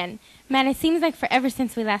you again. Man, it seems like forever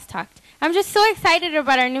since we last talked. I'm just so excited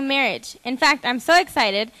about our new marriage. In fact, I'm so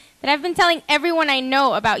excited that I've been telling everyone I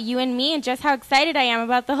know about you and me and just how excited I am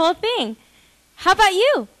about the whole thing. How about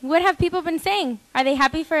you? What have people been saying? Are they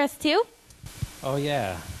happy for us too? Oh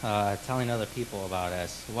yeah, telling other people about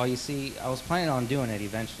us. Well, you see, I was planning on doing it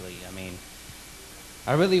eventually. I mean,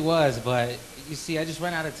 I really was, but you see, I just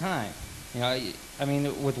ran out of time. You know, I mean,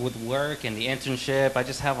 with work and the internship, I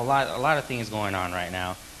just have a lot of things going on right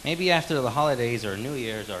now. Maybe after the holidays or New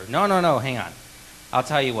Year's or no, hang on. I'll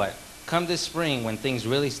tell you what. Come this spring, when things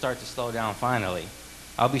really start to slow down finally,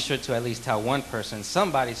 I'll be sure to at least tell one person,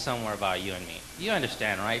 somebody somewhere about you and me. You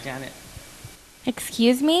understand, right, Janet?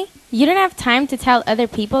 Excuse me? You don't have time to tell other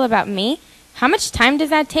people about me? How much time does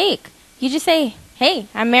that take? You just say, hey,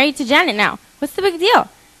 I'm married to Janet now. What's the big deal?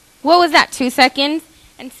 What was that, 2 seconds?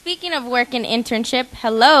 And speaking of work and internship,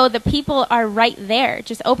 hello, the people are right there.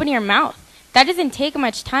 Just open your mouth. That doesn't take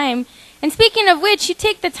much time. And speaking of which, you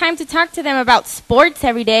take the time to talk to them about sports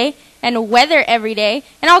every day and weather every day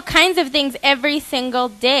and all kinds of things every single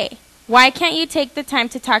day. Why can't you take the time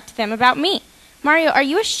to talk to them about me? Mario, are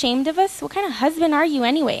you ashamed of us? What kind of husband are you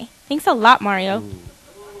anyway? Thanks a lot, Mario.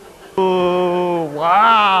 Oh,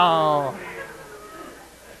 wow.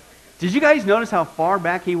 Did you guys notice how far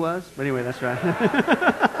back he was? But anyway, that's right.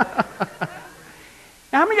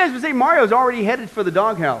 Now, how many guys would say Mario's already headed for the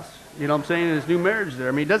doghouse? You know what I'm saying, in his new marriage there.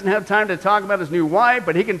 I mean, he doesn't have time to talk about his new wife,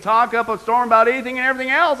 but he can talk up a storm about anything and everything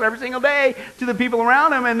else every single day to the people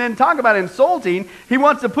around him and then talk about insulting. He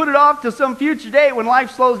wants to put it off to some future date when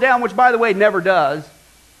life slows down, which, by the way, never does,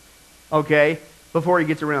 okay, before he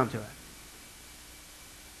gets around to it.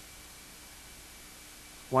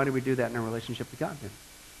 Why do we do that in our relationship with God then?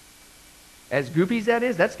 As goofy as that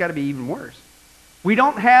is, that's got to be even worse. We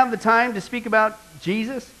don't have the time to speak about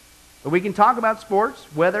Jesus, but we can talk about sports,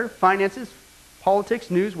 weather, finances, politics,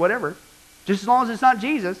 news, whatever, just as long as it's not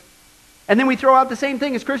Jesus. And then we throw out the same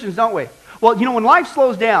thing as Christians, don't we? Well, you know, when life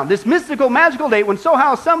slows down, this mystical, magical date, when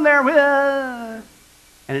somehow, some there,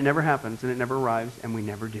 and it never happens, and it never arrives, and we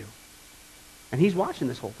never do. And he's watching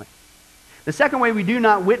this whole thing. The second way we do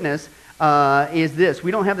not witness is this. We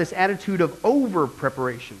don't have this attitude of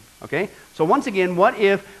over-preparation, okay? So once again, what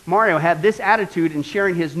if Mario had this attitude in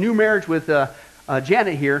sharing his new marriage with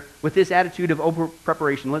Janet here with this attitude of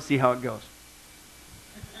over-preparation? Let's see how it goes.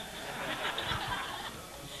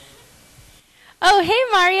 Oh, hey,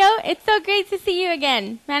 Mario. It's so great to see you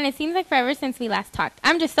again. Man, it seems like forever since we last talked.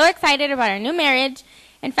 I'm just so excited about our new marriage.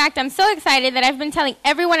 In fact, I'm so excited that I've been telling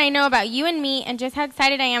everyone I know about you and me and just how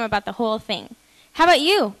excited I am about the whole thing. How about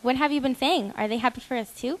you? What have you been saying? Are they happy for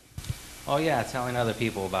us too? Oh yeah, telling other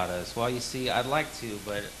people about us. Well, you see, I'd like to,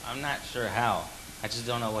 but I'm not sure how. I just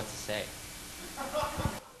don't know what to say.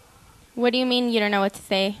 What do you mean you don't know what to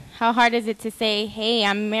say? How hard is it to say, hey,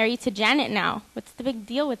 I'm married to Janet now? What's the big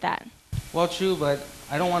deal with that? Well, true, but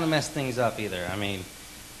I don't want to mess things up either. I mean,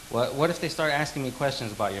 what if they start asking me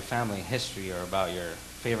questions about your family history or about your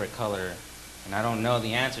favorite color, and I don't know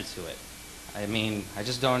the answer to it? I mean, I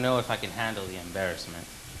just don't know if I can handle the embarrassment.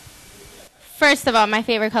 First of all, my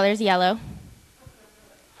favorite color is yellow.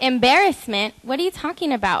 Embarrassment? What are you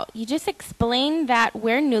talking about? You just explained that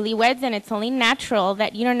we're newlyweds and it's only natural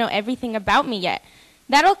that you don't know everything about me yet.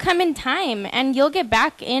 That'll come in time, and you'll get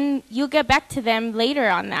back to them later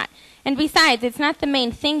on that. And besides, it's not the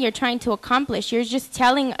main thing you're trying to accomplish. You're just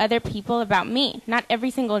telling other people about me, not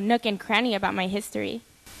every single nook and cranny about my history.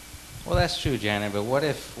 Well, that's true, Janet, but what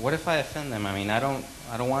if I offend them? I mean, I don't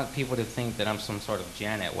want people to think that I'm some sort of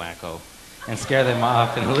Janet wacko and scare them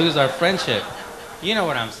off and lose our friendship. You know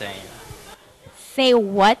what I'm saying. Say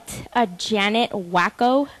what? A Janet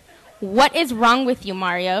wacko? What is wrong with you,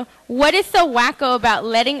 Mario? What is so wacko about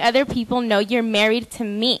letting other people know you're married to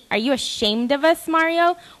me? Are you ashamed of us,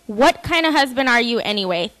 Mario? What kind of husband are you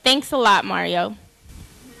anyway? Thanks a lot, Mario.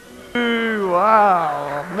 Ooh,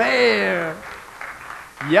 wow, man.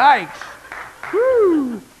 Yikes.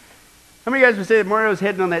 Woo. How many of you guys would say that Mario's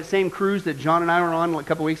heading on that same cruise that John and I were on a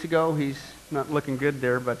couple weeks ago? He's not looking good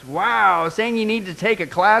there, but wow, saying you need to take a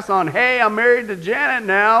class on, hey, I'm married to Janet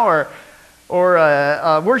now, or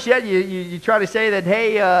worse yet, you try to say that,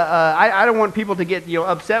 hey, I don't want people to get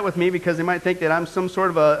upset with me because they might think that I'm some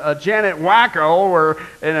sort of a Janet wacko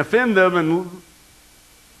and offend them, and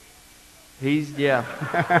he's, yeah,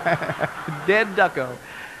 dead ducko.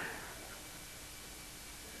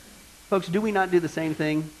 Folks, do we not do the same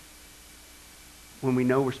thing when we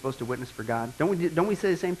know we're supposed to witness for God? Don't we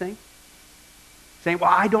say the same thing? Saying,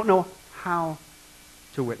 well, I don't know how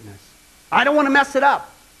to witness. I don't want to mess it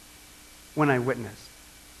up when I witness.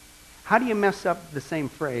 How do you mess up the same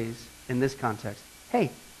phrase in this context?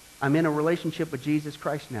 Hey, I'm in a relationship with Jesus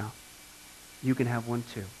Christ now. You can have one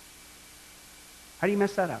too. How do you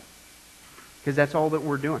mess that up? Because that's all that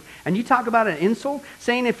we're doing. And you talk about an insult,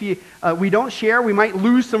 saying if we don't share, we might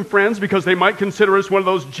lose some friends because they might consider us one of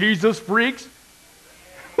those Jesus freaks.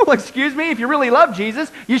 Well, excuse me, if you really love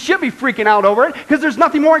Jesus, you should be freaking out over it because there's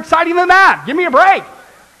nothing more exciting than that. Give me a break,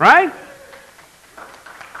 right?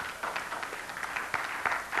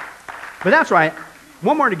 But that's right.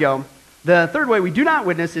 One more to go. The third way we do not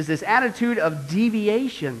witness is this attitude of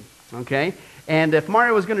deviation, okay? And if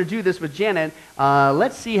Mario was going to do this with Janet,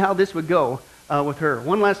 let's see how this would go with her.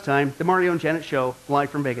 One last time, the Mario and Janet Show, live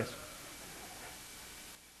from Vegas.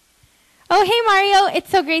 Oh, hey, Mario. It's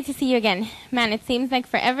so great to see you again. Man, it seems like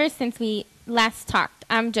forever since we last talked.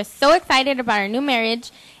 I'm just so excited about our new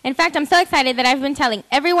marriage. In fact, I'm so excited that I've been telling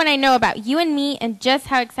everyone I know about you and me and just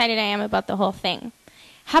how excited I am about the whole thing.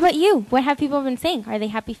 How about you? What have people been saying? Are they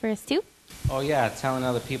happy for us too? Oh, yeah, telling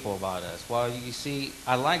other people about us. Well, you see,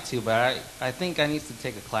 I like to, but I think I need to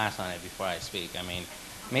take a class on it before I speak. I mean,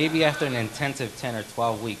 maybe after an intensive 10 or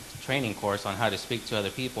 12-week training course on how to speak to other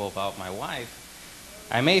people about my wife,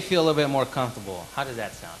 I may feel a little bit more comfortable. How does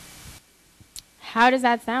that sound? How does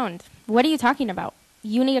that sound? What are you talking about?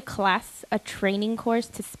 You need a class, a training course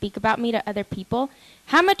to speak about me to other people?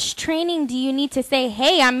 How much training do you need to say,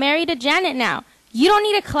 hey, I'm married to Janet now? You don't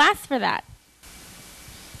need a class for that.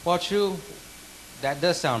 Well, true, that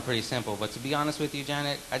does sound pretty simple, but to be honest with you,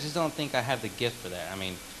 Janet, I just don't think I have the gift for that. I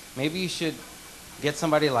mean, maybe you should get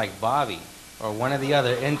somebody like Bobby or one of the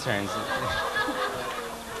other interns.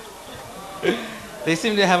 They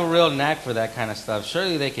seem to have a real knack for that kind of stuff.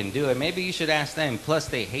 Surely they can do it. Maybe you should ask them. Plus,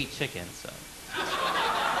 they hate chicken, so.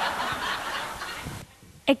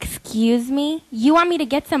 Excuse me? You want me to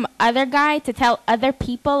get some other guy to tell other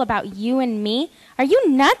people about you and me? Are you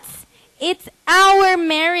nuts? It's our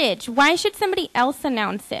marriage. Why should somebody else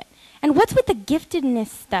announce it? And what's with the giftedness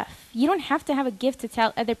stuff? You don't have to have a gift to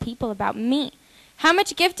tell other people about me. How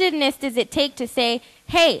much giftedness does it take to say,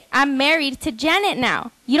 hey, I'm married to Janet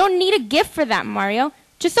now? You don't need a gift for that, Mario.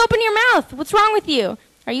 Just open your mouth. What's wrong with you?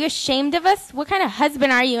 Are you ashamed of us? What kind of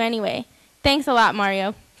husband are you anyway? Thanks a lot,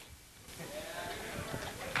 Mario.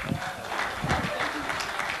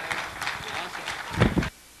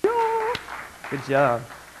 Good job.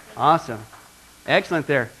 Awesome. Excellent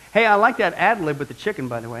there. Hey, I like that ad-lib with the chicken,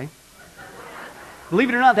 by the way. Believe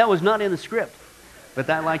it or not, that was not in the script. But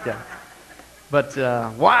I like that. But,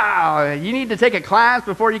 wow, you need to take a class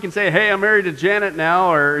before you can say, hey, I'm married to Janet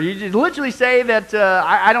now, or you just literally say that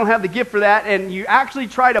I don't have the gift for that, and you actually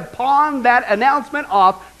try to pawn that announcement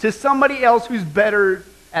off to somebody else who's better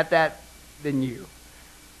at that than you.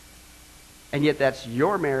 And yet that's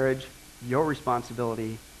your marriage, your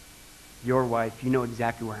responsibility, your wife. You know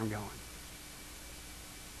exactly where I'm going.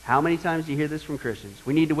 How many times do you hear this from Christians?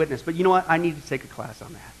 We need to witness. But you know what? I need to take a class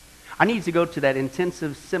on that. I need to go to that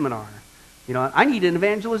intensive seminar. You know, I need an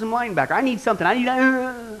evangelism linebacker. I need something.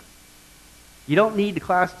 You don't need the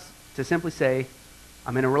class to simply say,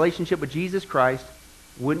 I'm in a relationship with Jesus Christ.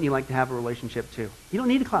 Wouldn't you like to have a relationship too? You don't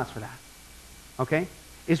need a class for that. Okay?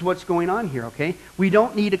 Is what's going on here, okay? We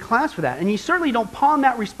don't need a class for that. And you certainly don't pawn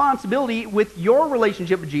that responsibility with your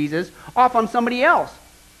relationship with Jesus off on somebody else.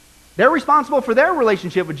 They're responsible for their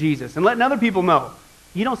relationship with Jesus and letting other people know.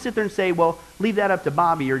 You don't sit there and say, well, leave that up to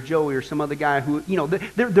Bobby or Joey or some other guy who, you know,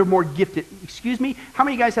 they're more gifted. Excuse me? How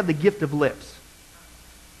many guys have the gift of lips?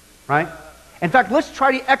 Right? In fact, let's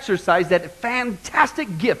try to exercise that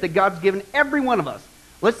fantastic gift that God's given every one of us.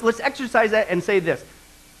 Let's exercise that and say this.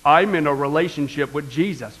 I'm in a relationship with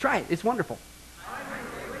Jesus. Try it. It's wonderful.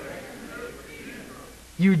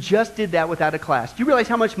 You just did that without a class. Do you realize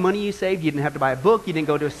how much money you saved? You didn't have to buy a book. You didn't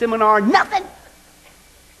go to a seminar. Nothing.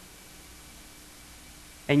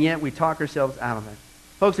 And yet we talk ourselves out of it.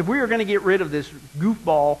 Folks, if we are going to get rid of this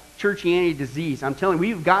goofball churchianity disease, I'm telling you,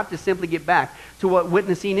 we've got to simply get back to what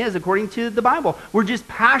witnessing is according to the Bible. We're just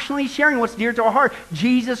passionately sharing what's dear to our heart,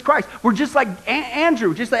 Jesus Christ. We're just like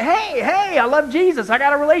Andrew, just like, hey, I love Jesus. I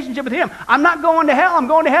got a relationship with him. I'm not going to hell. I'm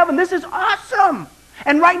going to heaven. This is awesome.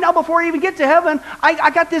 And right now, before I even get to heaven,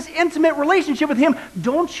 I got this intimate relationship with him.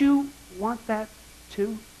 Don't you want that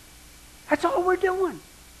too? That's all we're doing.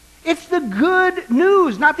 It's the good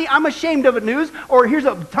news, not the I'm ashamed of it news, or here's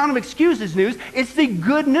a ton of excuses news. It's the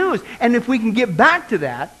good news. And if we can get back to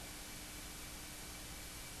that,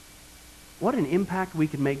 what an impact we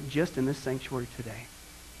can make just in this sanctuary today.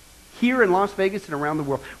 Here in Las Vegas and around the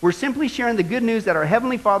world. We're simply sharing the good news that our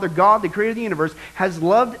Heavenly Father, God, the creator of the universe, has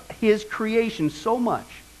loved his creation so much.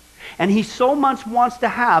 And he so much wants to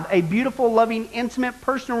have a beautiful, loving, intimate,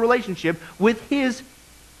 personal relationship with his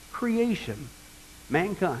creation,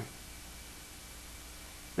 mankind,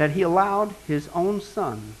 that he allowed his own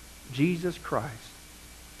Son, Jesus Christ,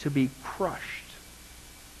 to be crushed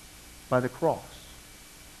by the cross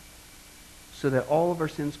so that all of our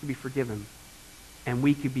sins could be forgiven and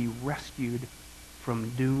we could be rescued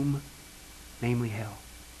from doom, namely hell.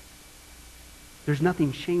 There's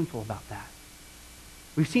nothing shameful about that.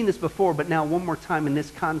 We've seen this before, but now one more time in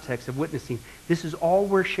this context of witnessing. This is all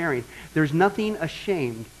we're sharing. There's nothing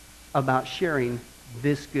ashamed about sharing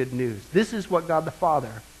this good news. This is what God the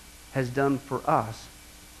Father has done for us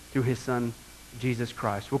through his Son, Jesus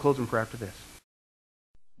Christ. We'll close in prayer after this.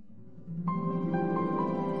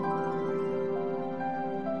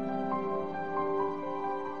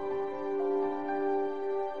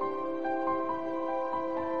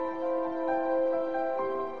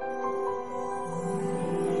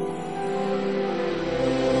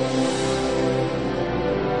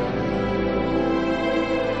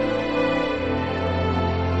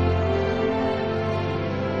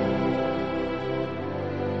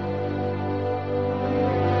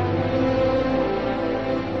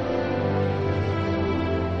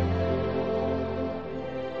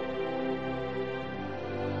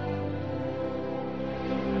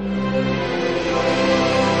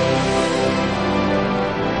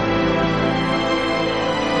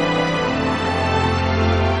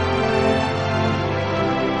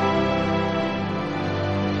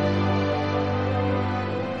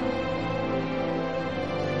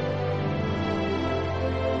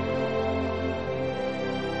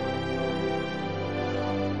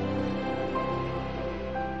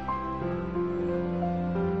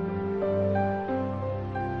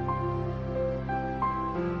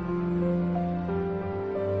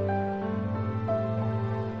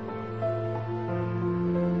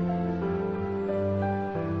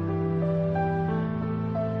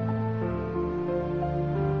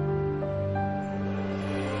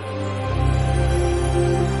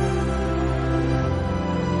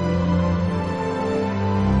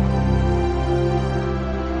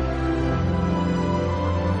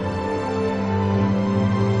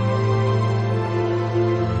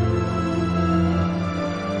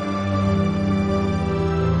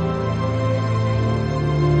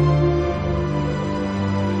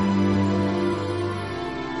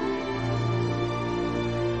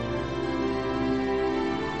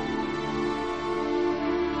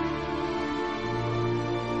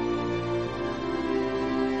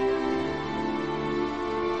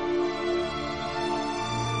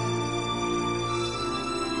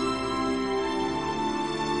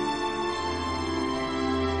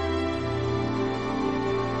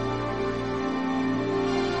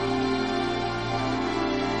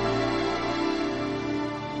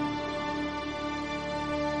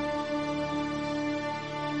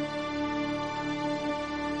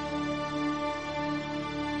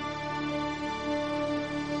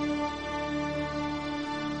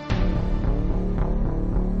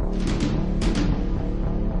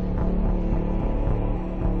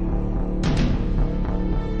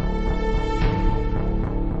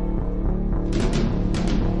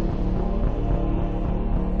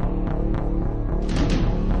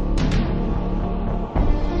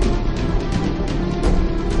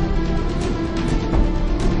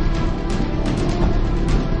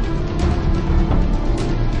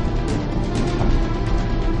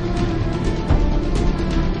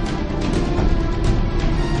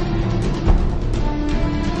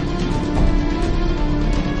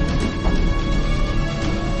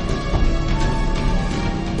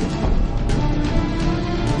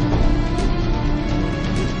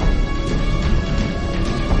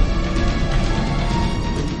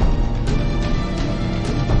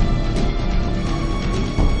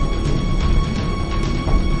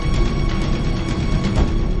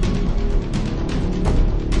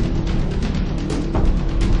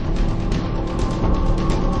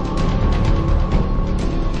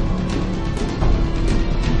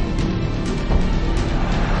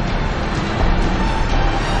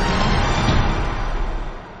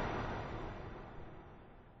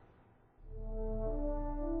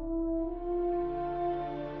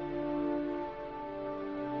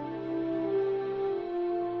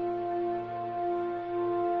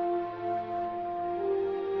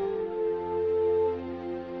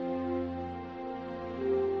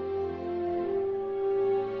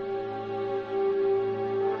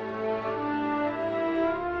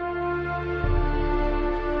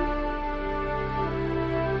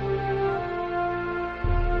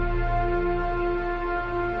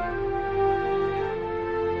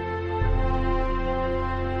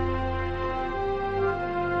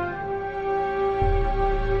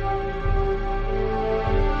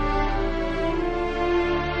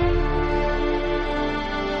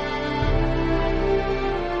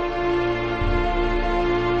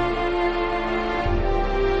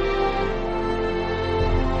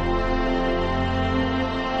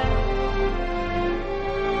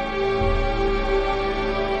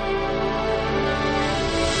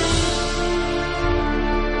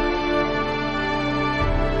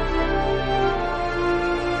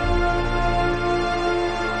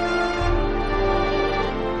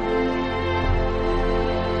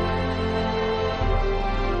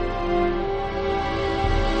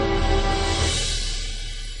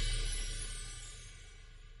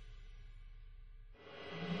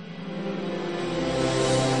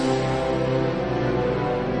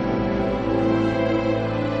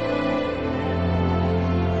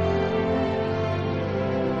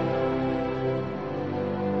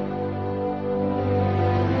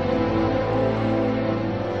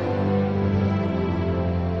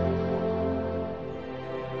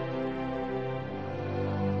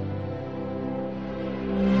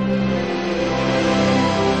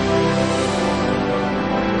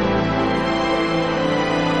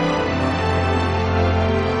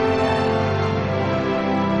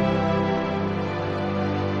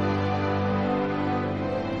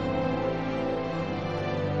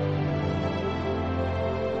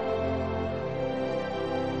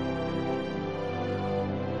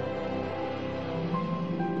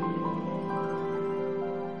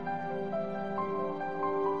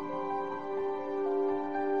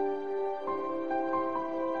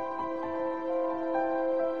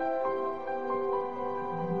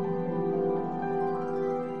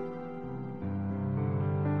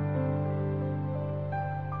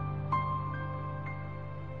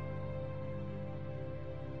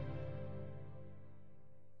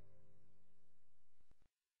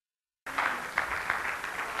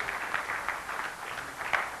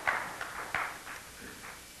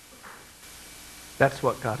 That's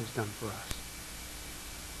what God has done for us.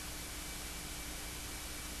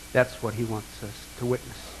 That's what he wants us to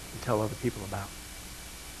witness and tell other people about.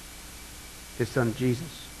 His son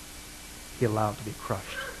Jesus, he allowed to be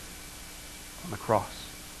crushed on the cross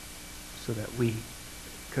so that we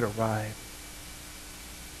could arrive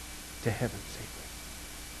to heaven safely.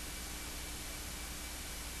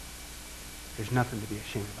 There's nothing to be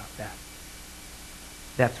ashamed about that.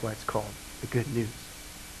 That's why it's called the good news.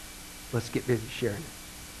 Let's get busy sharing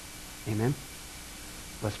it. Amen?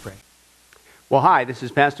 Let's pray. Well, hi, this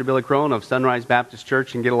is Pastor Billy Crone of Sunrise Baptist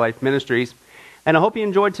Church and Get a Life Ministries, and I hope you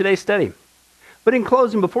enjoyed today's study. But in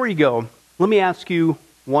closing, before you go, let me ask you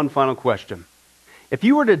one final question. If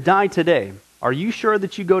you were to die today, are you sure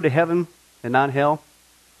that you go to heaven and not hell?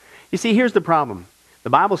 You see, here's the problem. The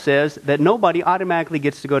Bible says that nobody automatically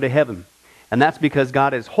gets to go to heaven, and that's because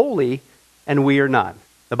God is holy and we are not.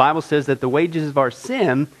 The Bible says that the wages of our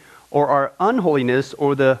sin or our unholiness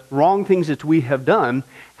or the wrong things that we have done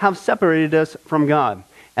have separated us from God.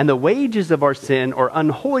 And the wages of our sin or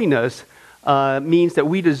unholiness means that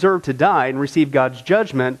we deserve to die and receive God's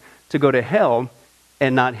judgment to go to hell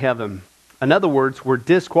and not heaven. In other words, we're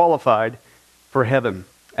disqualified for heaven.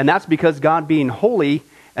 And that's because God being holy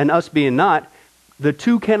and us being not, the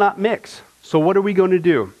two cannot mix. So what are we going to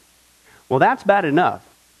do? Well, that's bad enough.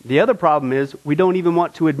 The other problem is we don't even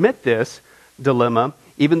want to admit this dilemma,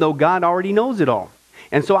 even though God already knows it all.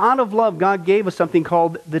 And so out of love, God gave us something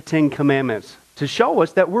called the Ten Commandments to show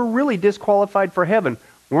us that we're really disqualified for heaven.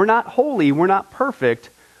 We're not holy. We're not perfect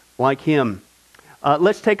like Him.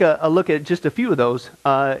 Let's take a look at just a few of those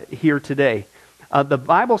here today. The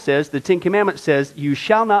Bible says, the Ten Commandments says, you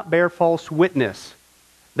shall not bear false witness.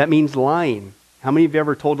 That means lying. How many of you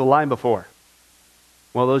ever told a lie before?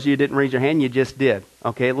 Well, those of you who didn't raise your hand, you just did.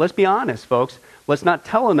 Okay, let's be honest, folks. Let's not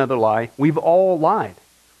tell another lie. We've all lied.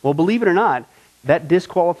 Well, believe it or not, that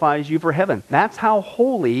disqualifies you for heaven. That's how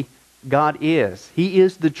holy God is. He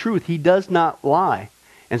is the truth. He does not lie.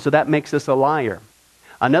 And so that makes us a liar.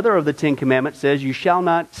 Another of the Ten Commandments says, you shall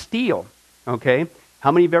not steal. Okay?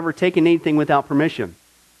 How many have ever taken anything without permission?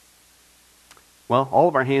 Well, all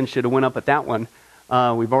of our hands should have went up at that one.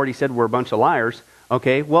 We've already said we're a bunch of liars.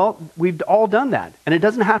 Okay, well, we've all done that. And it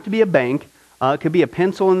doesn't have to be a bank. It could be a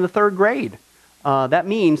pencil in the 3rd grade. That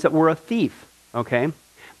means that we're a thief. Okay?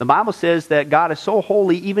 The Bible says that God is so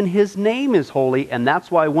holy, even His name is holy. And that's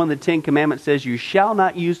why one of the Ten Commandments says, you shall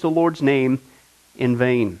not use the Lord's name in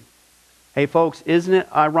vain. Hey, folks, isn't it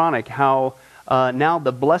ironic how now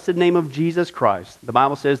the blessed name of Jesus Christ, the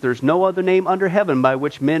Bible says there's no other name under heaven by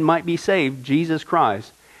which men might be saved, Jesus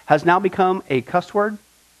Christ, has now become a cuss word?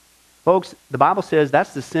 Folks, the Bible says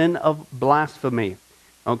that's the sin of blasphemy,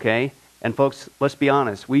 okay? And folks, let's be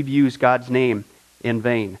honest. We've used God's name in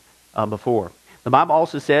vain before. The Bible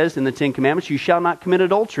also says in the Ten Commandments, you shall not commit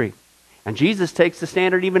adultery. And Jesus takes the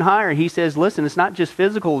standard even higher. He says, listen, it's not just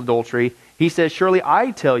physical adultery. He says, surely I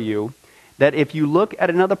tell you that if you look at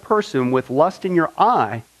another person with lust in your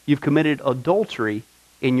eye, you've committed adultery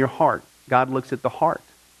in your heart. God looks at the heart.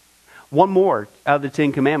 One more out of the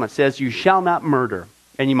Ten Commandments says, you shall not murder.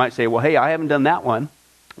 And you might say, well, hey, I haven't done that one.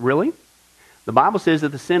 Really? The Bible says that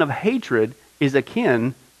the sin of hatred is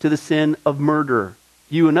akin to the sin of murder.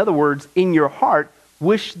 You, in other words, in your heart,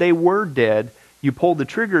 wish they were dead. You pulled the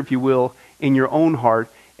trigger, if you will, in your own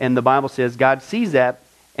heart. And the Bible says God sees that,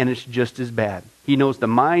 and it's just as bad. He knows the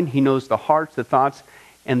mind, He knows the hearts, the thoughts,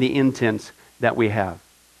 and the intents that we have.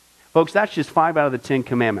 Folks, that's just 5 out of the 10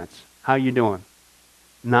 Commandments. How you doing?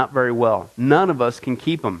 Not very well. None of us can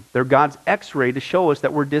keep them. They're God's x-ray to show us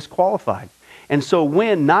that we're disqualified. And so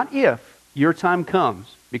when, not if, your time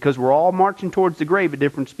comes, because we're all marching towards the grave at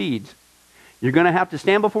different speeds, you're going to have to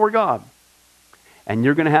stand before God. And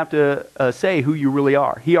you're going to have to say who you really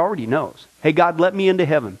are. He already knows. Hey, God, let me into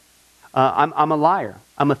heaven. I'm a liar.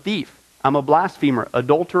 I'm a thief. I'm a blasphemer,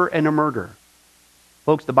 adulterer, and a murderer.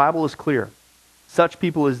 Folks, the Bible is clear. Such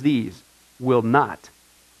people as these will not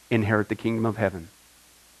inherit the kingdom of heaven.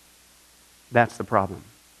 That's the problem.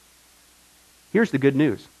 Here's the good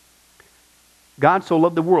news. God so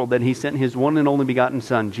loved the world that He sent His one and only begotten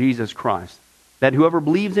Son, Jesus Christ, that whoever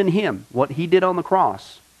believes in Him, what He did on the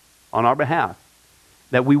cross on our behalf,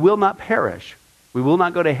 that we will not perish, we will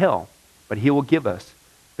not go to hell, but He will give us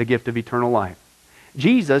the gift of eternal life.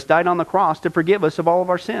 Jesus died on the cross to forgive us of all of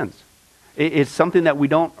our sins. It's something that we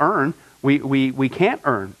don't earn. We can't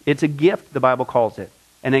earn. It's a gift, the Bible calls it.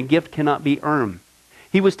 And a gift cannot be earned.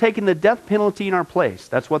 He was taking the death penalty in our place.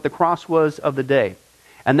 That's what the cross was of the day.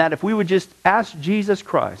 And that if we would just ask Jesus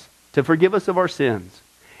Christ to forgive us of our sins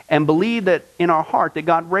and believe that in our heart that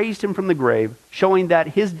God raised him from the grave, showing that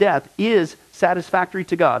his death is satisfactory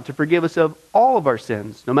to God to forgive us of all of our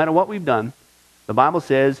sins, no matter what we've done, the Bible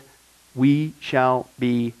says we shall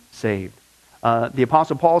be saved. The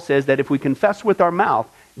Apostle Paul says that if we confess with our mouth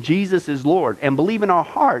Jesus is Lord and believe in our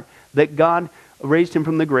heart that God raised him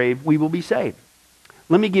from the grave, we will be saved.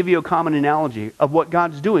 Let me give you a common analogy of what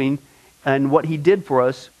God's doing and what he did for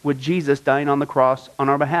us with Jesus dying on the cross on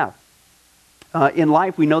our behalf. In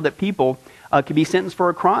life, we know that people can be sentenced for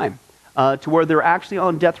a crime to where they're actually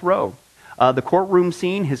on death row. The courtroom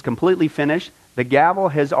scene has completely finished. The gavel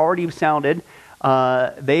has already sounded.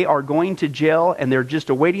 They are going to jail, and they're just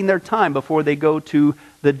awaiting their time before they go to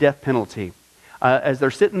the death penalty. As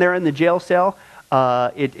they're sitting there in the jail cell,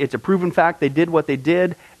 it's a proven fact they did what they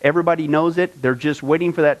did. Everybody knows it. They're just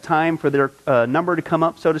waiting for that time for their number to come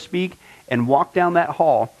up, so to speak, and walk down that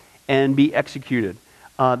hall and be executed.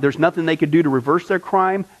 There's nothing they could do to reverse their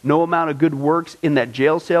crime. No amount of good works in that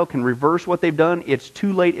jail cell can reverse what they've done. It's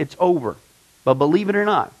too late. It's over. But believe it or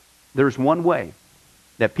not, there's one way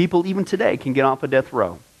that people even today can get off of death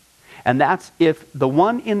row. And that's if the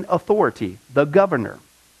one in authority, the governor,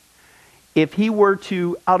 if he were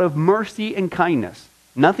to, out of mercy and kindness,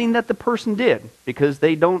 nothing that the person did, because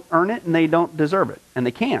they don't earn it and they don't deserve it, and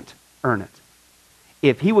they can't earn it,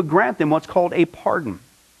 if he would grant them what's called a pardon,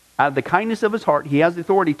 out of the kindness of his heart, he has the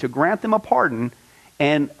authority to grant them a pardon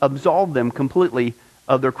and absolve them completely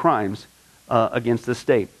of their crimes against the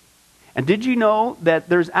state. And did you know that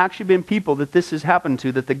there's actually been people that this has happened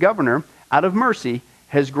to, that the governor, out of mercy,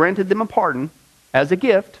 has granted them a pardon as a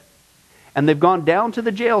gift, and they've gone down to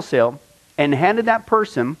the jail cell and handed that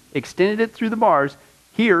person, extended it through the bars,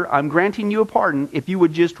 here, I'm granting you a pardon. If you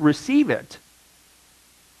would just receive it,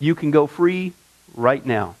 you can go free right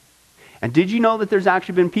now. And did you know that there's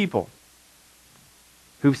actually been people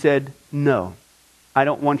who've said, no, I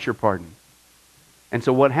don't want your pardon. And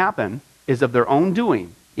so what happened is, of their own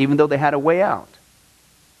doing, even though they had a way out,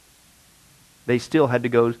 they still had to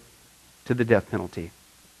go to the death penalty.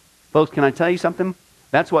 Folks, can I tell you something?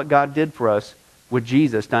 That's what God did for us with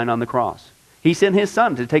Jesus dying on the cross. He sent his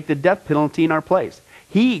son to take the death penalty in our place.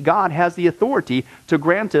 God has the authority to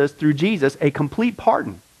grant us through Jesus a complete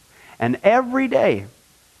pardon. And every day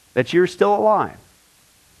that you're still alive,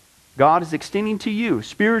 God is extending to you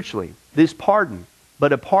spiritually this pardon.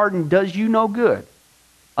 But a pardon does you no good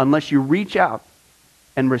unless you reach out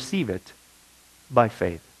and receive it by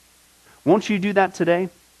faith. Won't you do that today?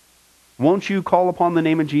 Won't you call upon the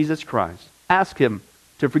name of Jesus Christ? Ask him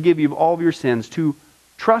to forgive you of all of your sins, to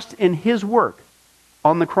trust in his work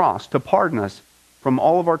on the cross to pardon us from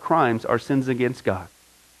all of our crimes, our sins against God.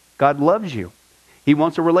 God loves you. He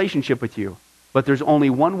wants a relationship with you. But there's only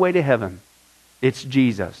one way to heaven. It's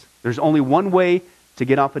Jesus. There's only one way to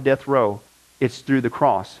get off of death row. It's through the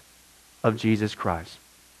cross of Jesus Christ.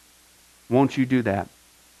 Won't you do that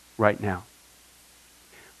right now?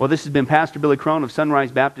 Well, this has been Pastor Billy Crone of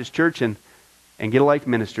Sunrise Baptist Church and Get a Life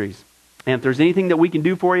Ministries. And if there's anything that we can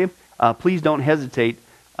do for you, please don't hesitate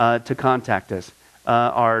to contact us.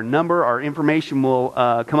 Our number, our information will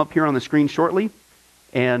come up here on the screen shortly.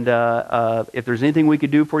 And if there's anything we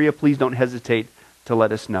could do for you, please don't hesitate to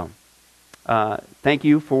let us know. Thank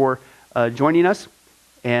you for joining us.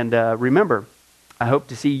 And remember, I hope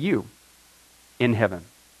to see you in heaven.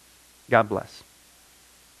 God bless.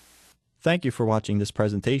 Thank you for watching this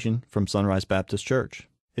presentation from Sunrise Baptist Church.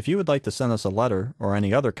 If you would like to send us a letter or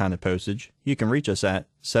any other kind of postage, you can reach us at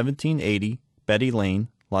 1780 Betty Lane,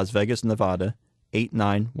 Las Vegas, Nevada,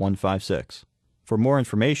 89156. For more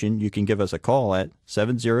information, you can give us a call at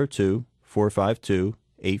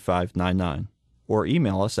 702-452-8599 or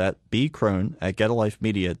email us at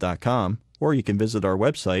bcrone@getalifemedia.com, or you can visit our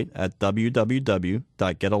website at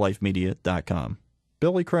www.getalifemedia.com.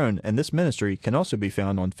 Billy Crone and this ministry can also be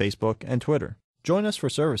found on Facebook and Twitter. Join us for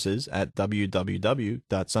services at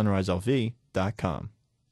www.sunriselv.com.